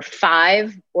 whether you're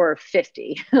 5 or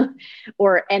 50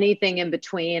 or anything in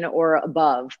between or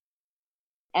above.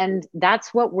 And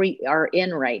that's what we are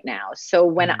in right now. So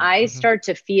when I start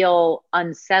to feel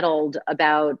unsettled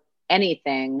about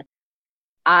anything,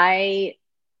 I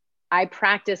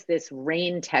practice this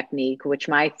RAIN technique, which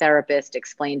my therapist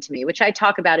explained to me, which I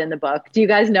talk about in the book. Do you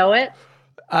guys know it?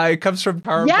 It comes from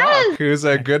Tara Brach, who's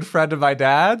a good friend of my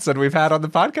dad's, and we've had on the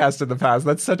podcast in the past.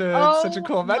 That's such a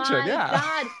cool mention.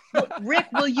 Yeah. God. Rick,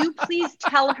 will you please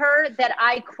tell her that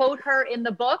I quote her in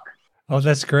the book? Oh,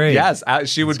 that's great. Yes,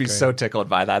 she would be so tickled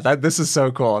by that. This is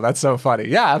so cool. That's so funny.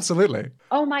 Yeah, absolutely.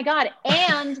 Oh my God.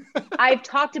 And I've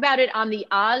talked about it on the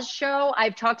Oz show.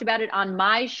 I've talked about it on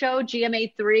my show,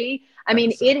 GMA3. I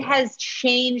mean, it has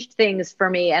changed things for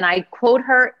me. And I quote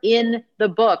her in the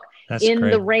book,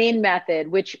 the RAIN method,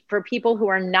 which for people who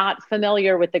are not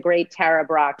familiar with the great Tara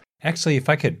Brach. Actually, if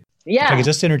I could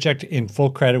just interject in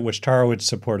full credit, which Tara would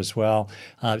support as well.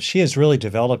 She has really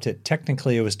developed it.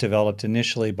 Technically, it was developed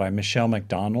initially by Michelle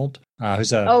McDonald,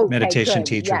 who's a meditation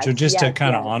teacher, to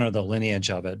kind of honor the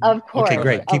lineage of it. Of course. Okay,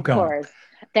 great. Keep going. Course.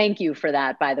 Thank you for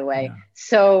that, by the way. Yeah.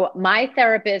 So my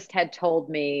therapist had told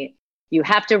me, you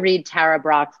have to read Tara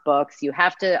Brach's books. You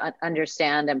have to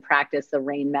understand and practice the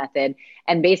RAIN method.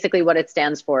 And basically what it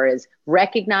stands for is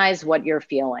recognize what you're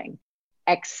feeling.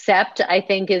 Accept, I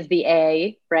think, is the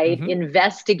A, right?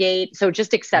 Investigate. So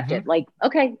just accept it. Like,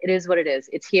 okay, it is what it is.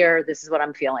 It's here. This is what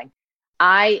I'm feeling.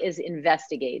 I is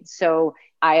investigate. So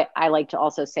I like to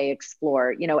also say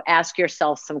explore, ask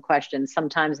yourself some questions.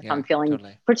 Sometimes if I'm feeling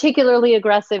particularly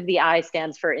aggressive, the I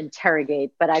stands for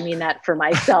interrogate, but I mean that for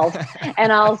myself.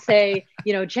 And I'll say,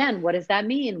 Jen, what does that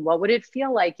mean? What would it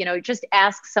feel like? Just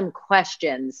ask some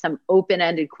questions, some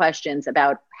open-ended questions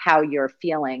about how you're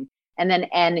feeling. And then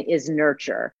N is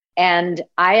nurture. And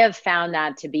I have found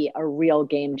that to be a real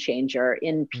game changer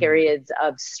in periods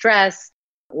of stress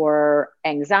or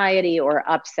anxiety or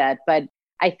upset. But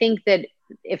I think that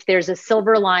if there's a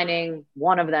silver lining,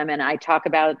 one of them, and I talk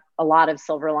about a lot of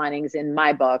silver linings in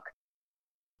my book,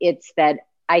 it's that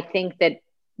I think that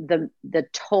the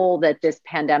toll that this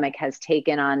pandemic has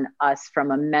taken on us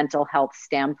from a mental health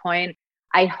standpoint,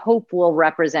 I hope will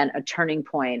represent a turning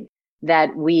point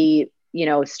that we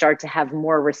start to have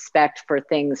more respect for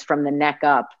things from the neck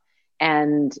up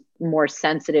and more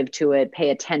sensitive to it, pay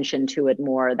attention to it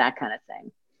more, that kind of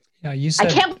thing. Yeah, you said, I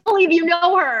can't believe you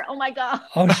know her. Oh my God.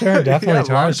 Oh, sure. Definitely.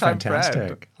 Tara's fantastic.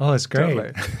 Friend. Oh, it's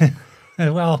great. Totally.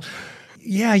 Well,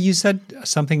 yeah, you said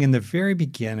something in the very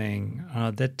beginning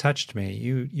that touched me.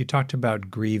 You talked about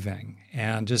grieving,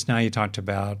 and just now you talked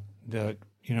about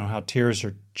how tears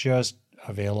are just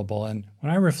available. And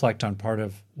when I reflect on part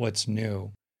of what's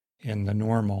new in the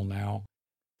normal now,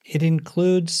 It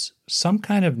includes some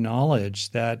kind of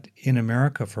knowledge that in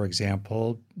America, for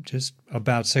example, just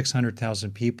about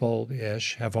 600,000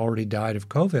 people-ish have already died of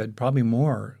COVID, probably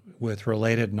more with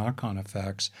related knock-on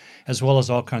effects, as well as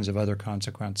all kinds of other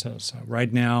consequences.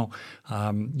 Right now,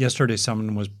 yesterday,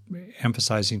 someone was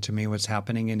emphasizing to me what's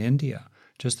happening in India,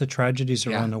 just the tragedies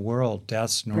around the world,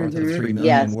 deaths north of 3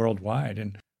 million worldwide,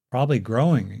 and probably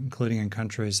growing, including in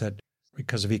countries that,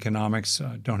 because of economics,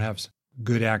 don't have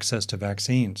good access to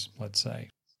vaccines, let's say,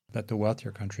 that the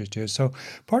wealthier countries do. So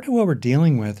part of what we're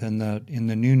dealing with in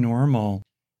the new normal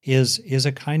is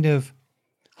a kind of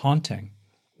haunting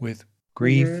with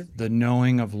grief, the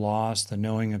knowing of loss, the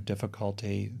knowing of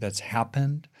difficulty that's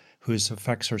happened, whose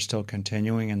effects are still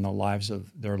continuing in the lives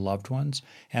of their loved ones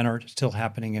and are still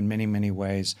happening in many, many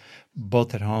ways,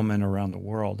 both at home and around the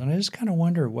world. And I just kind of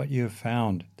wonder what you have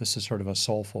found. This is sort of a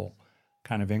soulful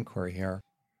kind of inquiry here.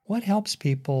 What helps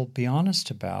people be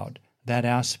honest about that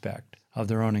aspect of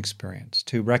their own experience,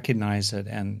 to recognize it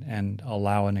and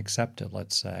allow and accept it,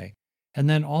 let's say? And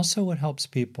then also what helps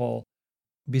people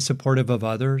be supportive of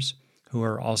others who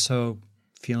are also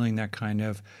feeling that kind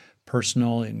of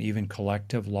personal and even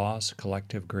collective loss,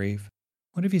 collective grief?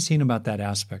 What have you seen about that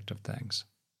aspect of things?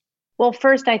 Well,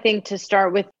 first, I think to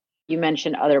start with, you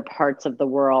mentioned other parts of the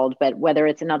world, but whether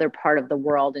it's another part of the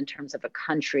world in terms of a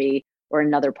country or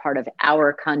another part of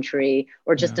our country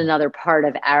or just another part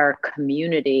of our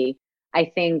community,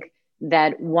 I think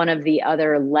that one of the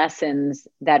other lessons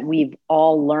that we've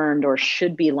all learned or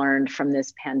should be learned from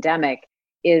this pandemic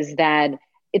is that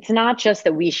it's not just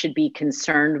that we should be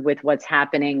concerned with what's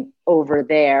happening over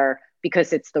there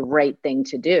because it's the right thing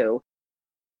to do.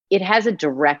 It has a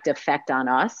direct effect on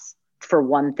us, for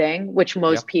one thing, which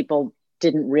most people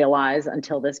didn't realize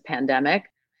until this pandemic.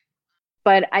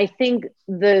 But I think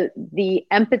the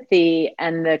empathy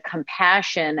and the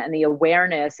compassion and the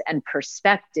awareness and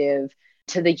perspective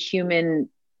to the human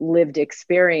lived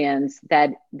experience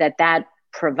that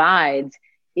provides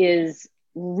is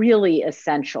really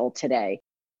essential today.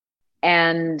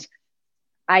 And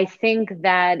I think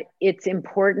that it's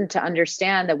important to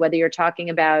understand that whether you're talking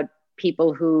about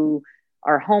people who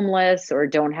are homeless or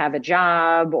don't have a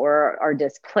job or are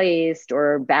displaced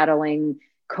or battling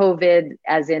COVID,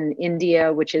 as in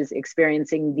India, which is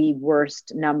experiencing the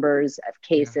worst numbers of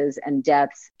cases and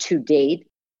deaths to date.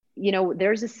 You know,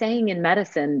 there's a saying in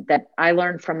medicine that I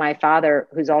learned from my father,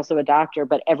 who's also a doctor,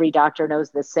 but every doctor knows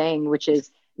this saying, which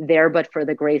is, there but for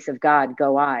the grace of God,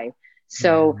 go I.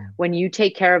 So when you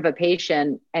take care of a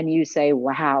patient and you say,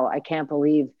 wow, I can't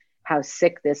believe how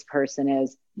sick this person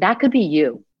is, that could be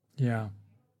you. Yeah.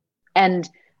 And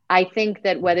I think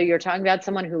that whether you're talking about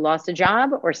someone who lost a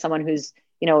job or someone who's,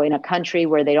 you know, in a country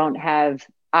where they don't have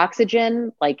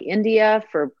oxygen, like India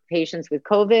for patients with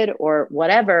COVID or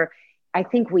whatever, I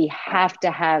think we have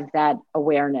to have that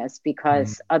awareness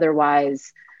because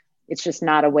otherwise it's just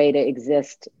not a way to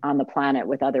exist on the planet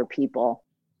with other people.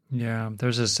 Yeah,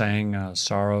 there's a saying,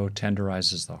 sorrow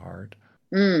tenderizes the heart,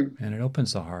 and it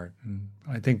opens the heart. And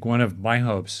I think one of my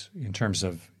hopes in terms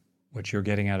of what you're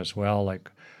getting at as well,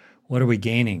 like what are we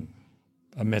gaining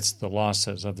amidst the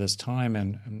losses of this time?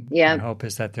 And my hope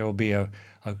is that there will be a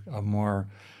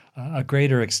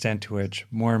greater extent to which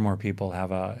more and more people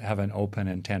have an open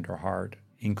and tender heart,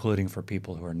 including for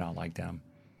people who are not like them.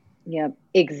 Yeah,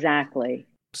 exactly.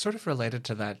 Sort of related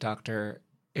to that, Doctor,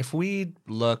 if we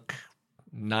look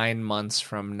 9 months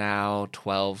from now,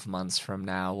 12 months from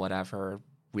now, whatever,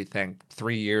 we think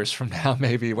 3 years from now,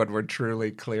 maybe when we're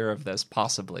truly clear of this,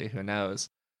 possibly, who knows?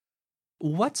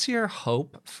 What's your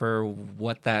hope for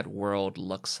what that world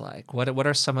looks like? What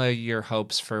are some of your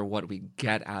hopes for what we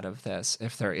get out of this,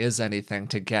 if there is anything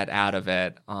to get out of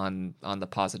it on the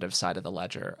positive side of the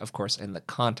ledger? Of course, in the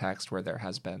context where there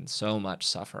has been so much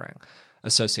suffering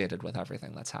associated with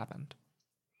everything that's happened.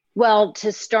 Well,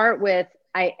 to start with,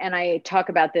 I talk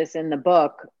about this in the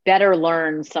book, better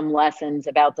learn some lessons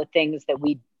about the things that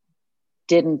we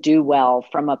didn't do well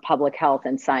from a public health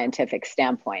and scientific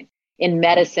standpoint. In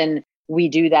medicine, we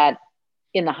do that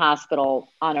in the hospital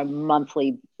on a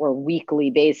monthly or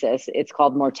weekly basis. It's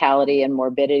called mortality and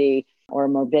morbidity, or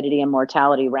morbidity and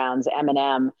mortality rounds,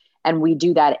 M&M. And we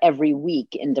do that every week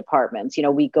in departments. You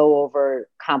know, we go over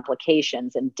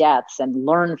complications and deaths and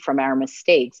learn from our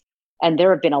mistakes. And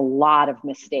there have been a lot of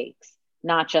mistakes,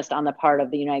 not just on the part of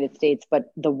the United States,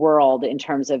 but the world in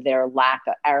terms of our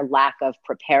lack of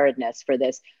preparedness for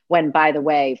this. When, by the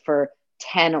way, for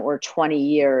 10 or 20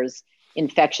 years,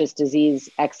 infectious disease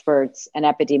experts and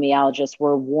epidemiologists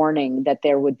were warning that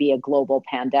there would be a global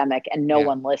pandemic and no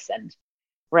one listened.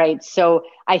 Right. So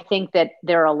I think that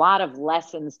there are a lot of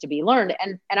lessons to be learned.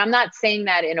 And I'm not saying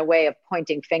that in a way of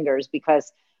pointing fingers,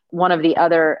 because one of the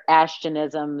other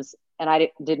Ashtonisms, and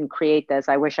I didn't create this,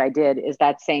 I wish I did, is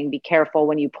that saying, be careful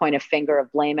when you point a finger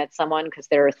of blame at someone because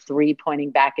there are three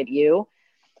pointing back at you.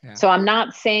 Yeah. So I'm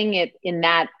not saying it in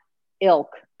that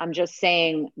ilk. I'm just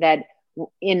saying that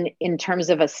in terms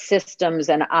of a systems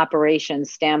and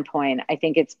operations standpoint, I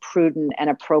think it's prudent and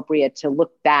appropriate to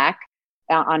look back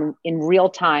in real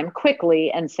time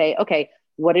quickly and say, okay,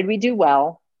 what did we do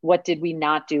well? What did we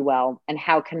not do well? And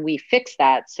how can we fix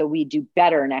that so we do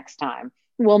better next time?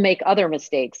 We'll make other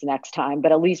mistakes next time,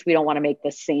 but at least we don't want to make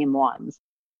the same ones.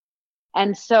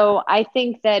 And so I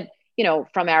think that,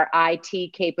 from our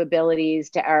IT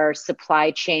capabilities to our supply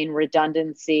chain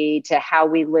redundancy, to how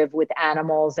we live with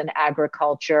animals and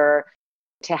agriculture,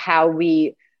 to how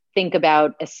we think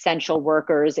about essential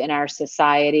workers in our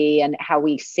society and how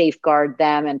we safeguard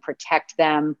them and protect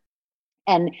them,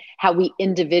 and how we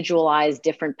individualize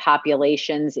different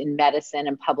populations in medicine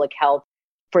and public health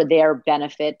for their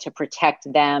benefit to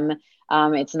protect them.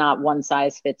 It's not one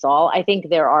size fits all. I think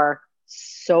there are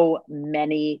so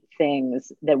many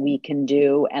things that we can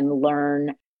do and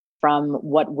learn from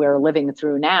what we're living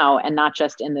through now, and not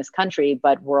just in this country,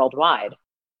 but worldwide.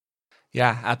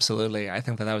 Yeah, absolutely. I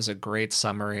think that was a great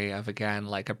summary of, again,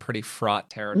 like a pretty fraught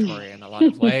territory in a lot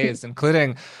of ways,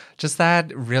 including just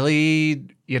that really,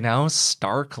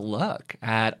 stark look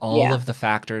at all of the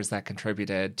factors that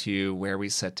contributed to where we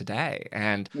sit today.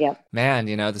 And man,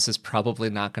 this is probably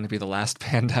not going to be the last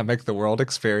pandemic the world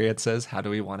experiences. How do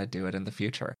we want to do it in the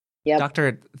future?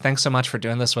 Doctor, thanks so much for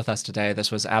doing this with us today.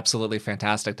 This was absolutely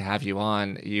fantastic to have you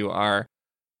on. You are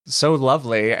so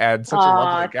lovely and such a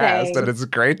lovely guest. And it's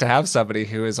great to have somebody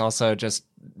who is also, just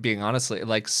being honestly,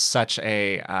 like such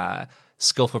a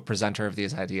skillful presenter of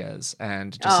these ideas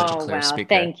and just such a clear speaker.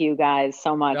 Thank you guys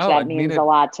so much. That means a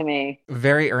lot to me.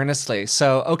 Very earnestly.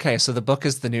 So, okay, so the book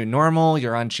is The New Normal.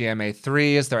 You're on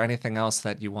GMA3. Is there anything else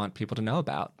that you want people to know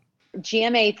about?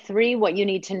 GMA3, What You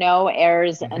Need to Know,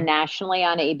 airs nationally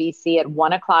on ABC at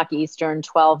 1 o'clock Eastern,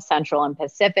 12 Central and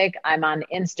Pacific. I'm on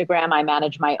Instagram. I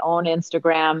manage my own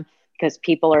Instagram because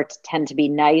people tend to be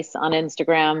nice on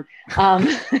Instagram,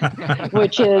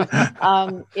 which is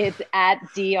it's at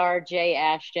DRJ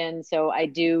Ashton. So I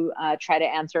do try to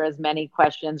answer as many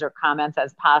questions or comments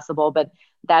as possible, but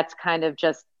that's kind of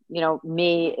just,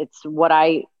 me. It's what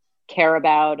I care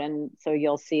about. And so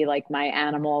you'll see like my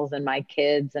animals and my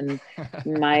kids and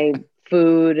my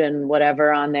food and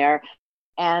whatever on there.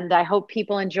 And I hope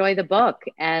people enjoy the book,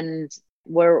 and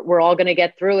we're all going to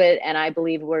get through it. And I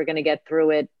believe we're going to get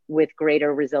through it with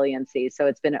greater resiliency. So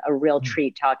it's been a real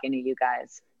treat talking to you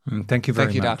guys. Thank you very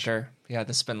much. Thank you, Doctor. Yeah,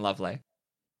 this has been lovely.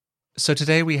 So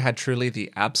today we had truly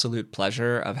the absolute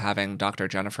pleasure of having Dr.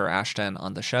 Jennifer Ashton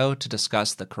on the show to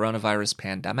discuss the coronavirus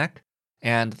pandemic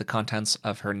and the contents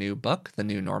of her new book, The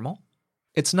New Normal.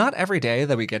 It's not every day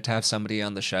that we get to have somebody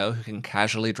on the show who can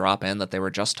casually drop in that they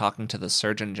were just talking to the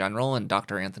Surgeon General and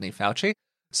Dr. Anthony Fauci.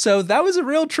 So that was a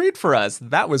real treat for us.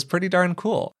 That was pretty darn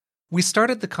cool. We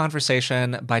started the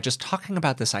conversation by just talking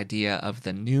about this idea of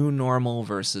the new normal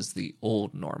versus the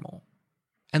old normal,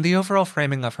 and the overall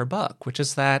framing of her book, which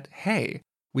is that, hey,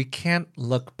 we can't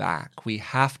look back. We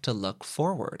have to look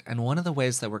forward. And one of the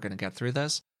ways that we're going to get through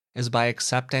this is by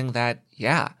accepting that,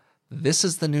 this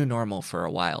is the new normal for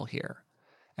a while here.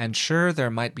 And sure, there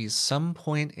might be some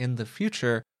point in the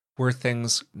future where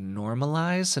things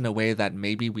normalize in a way that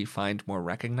maybe we find more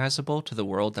recognizable to the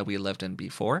world that we lived in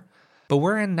before. But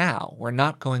we're in now. We're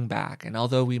not going back. And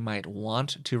although we might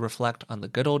want to reflect on the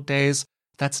good old days,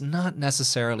 that's not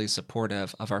necessarily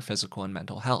supportive of our physical and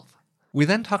mental health. We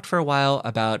then talked for a while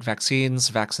about vaccines,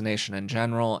 vaccination in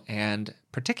general, and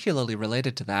particularly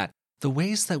related to that, the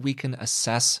ways that we can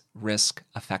assess risk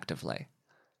effectively.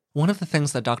 One of the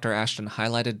things that Dr. Ashton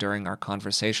highlighted during our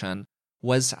conversation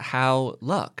was how,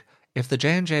 look, if the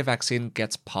J&J vaccine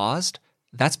gets paused,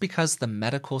 that's because the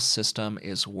medical system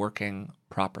is working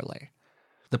properly.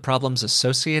 The problems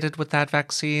associated with that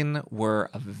vaccine were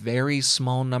a very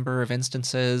small number of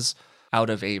instances out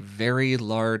of a very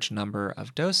large number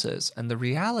of doses. And the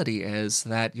reality is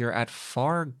that you're at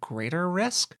far greater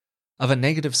risk of a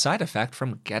negative side effect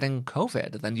from getting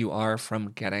COVID than you are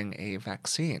from getting a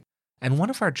vaccine. And one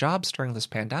of our jobs during this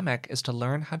pandemic is to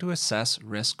learn how to assess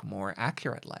risk more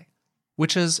accurately,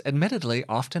 which is admittedly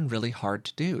often really hard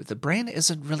to do. The brain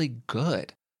isn't really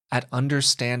good at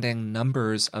understanding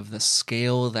numbers of the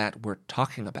scale that we're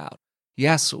talking about.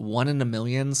 Yes, 1 in a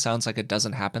million sounds like it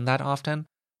doesn't happen that often,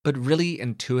 but really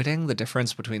intuiting the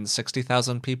difference between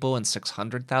 60,000 people and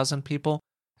 600,000 people,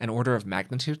 an order of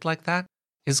magnitude like that,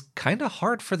 is kind of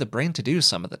hard for the brain to do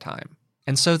some of the time.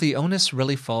 And so the onus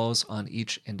really falls on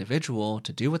each individual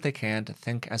to do what they can to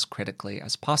think as critically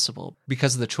as possible,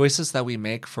 because the choices that we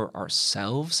make for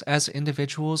ourselves as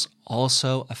individuals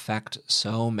also affect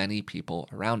so many people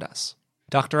around us.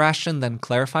 Dr. Ashton then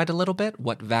clarified a little bit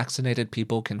what vaccinated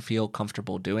people can feel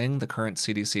comfortable doing. The current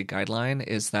CDC guideline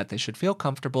is that they should feel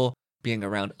comfortable being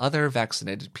around other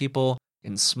vaccinated people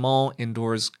in small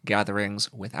indoors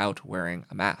gatherings without wearing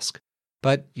a mask.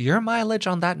 But your mileage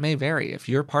on that may vary. If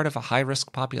you're part of a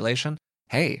high-risk population,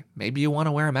 hey, maybe you want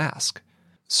to wear a mask.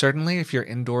 Certainly, if you're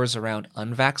indoors around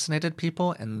unvaccinated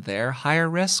people and they're higher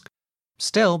risk,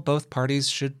 still, both parties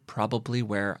should probably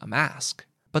wear a mask.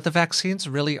 But the vaccines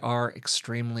really are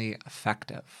extremely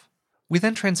effective. We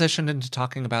then transitioned into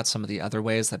talking about some of the other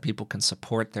ways that people can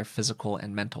support their physical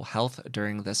and mental health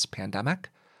during this pandemic.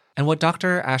 And what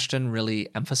Dr. Ashton really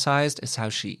emphasized is how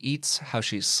she eats, how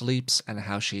she sleeps, and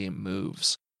how she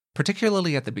moves.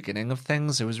 Particularly at the beginning of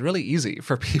things, it was really easy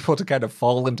for people to kind of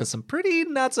fall into some pretty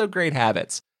not-so-great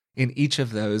habits in each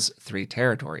of those three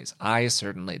territories. I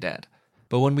certainly did.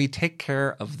 But when we take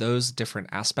care of those different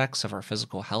aspects of our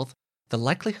physical health, the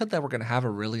likelihood that we're going to have a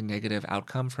really negative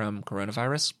outcome from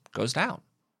coronavirus goes down.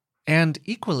 And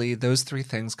equally, those three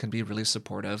things can be really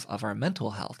supportive of our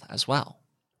mental health as well.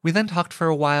 We then talked for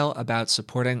a while about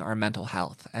supporting our mental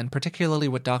health, and particularly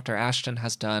what Dr. Ashton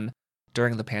has done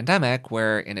during the pandemic,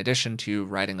 where in addition to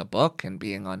writing a book and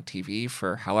being on TV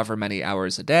for however many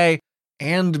hours a day,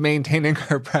 and maintaining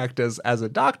her practice as a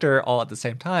doctor all at the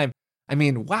same time, I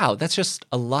mean, wow, that's just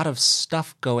a lot of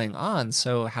stuff going on.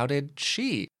 So how did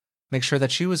she make sure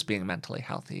that she was being mentally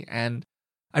healthy? And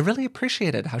I really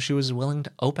appreciated how she was willing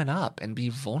to open up and be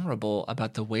vulnerable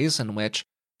about the ways in which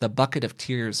the bucket of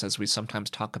tears, as we sometimes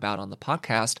talk about on the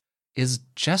podcast, is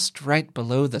just right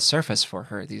below the surface for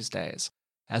her these days,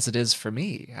 as it is for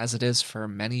me, as it is for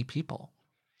many people.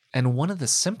 And one of the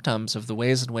symptoms of the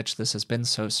ways in which this has been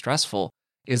so stressful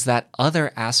is that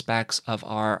other aspects of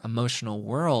our emotional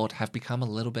world have become a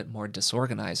little bit more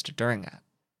disorganized during it.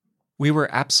 We were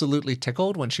absolutely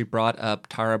tickled when she brought up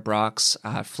Tara Brach's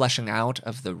fleshing out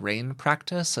of the RAIN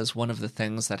practice as one of the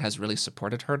things that has really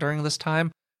supported her during this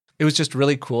time. It was just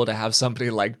really cool to have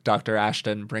somebody like Dr.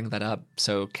 Ashton bring that up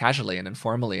so casually and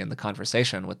informally in the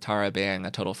conversation, with Tara being a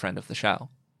total friend of the show.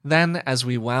 Then, as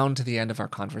we wound to the end of our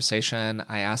conversation,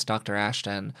 I asked Dr.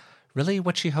 Ashton really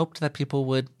what she hoped that people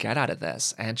would get out of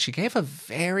this, and she gave a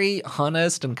very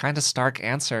honest and kind of stark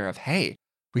answer of, hey,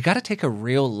 we got to take a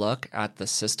real look at the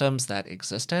systems that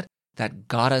existed that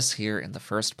got us here in the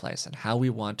first place and how we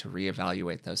want to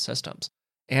reevaluate those systems.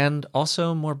 And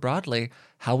also, more broadly,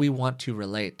 how we want to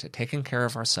relate to taking care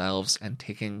of ourselves and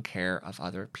taking care of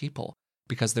other people.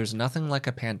 Because there's nothing like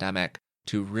a pandemic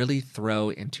to really throw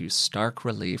into stark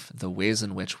relief the ways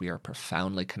in which we are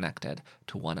profoundly connected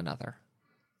to one another.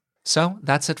 So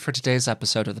that's it for today's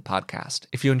episode of the podcast.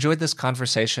 If you enjoyed this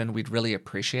conversation, we'd really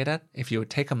appreciate it if you would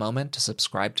take a moment to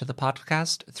subscribe to the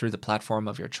podcast through the platform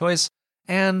of your choice.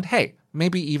 And hey,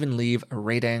 maybe even leave a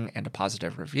rating and a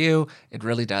positive review. It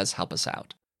really does help us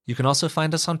out. You can also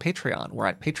find us on Patreon. We're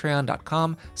at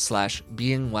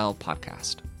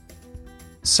patreon.com/beingwellpodcast.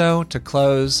 So to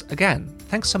close, again,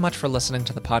 thanks so much for listening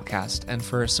to the podcast and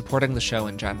for supporting the show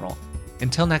in general.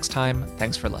 Until next time,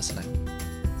 thanks for listening.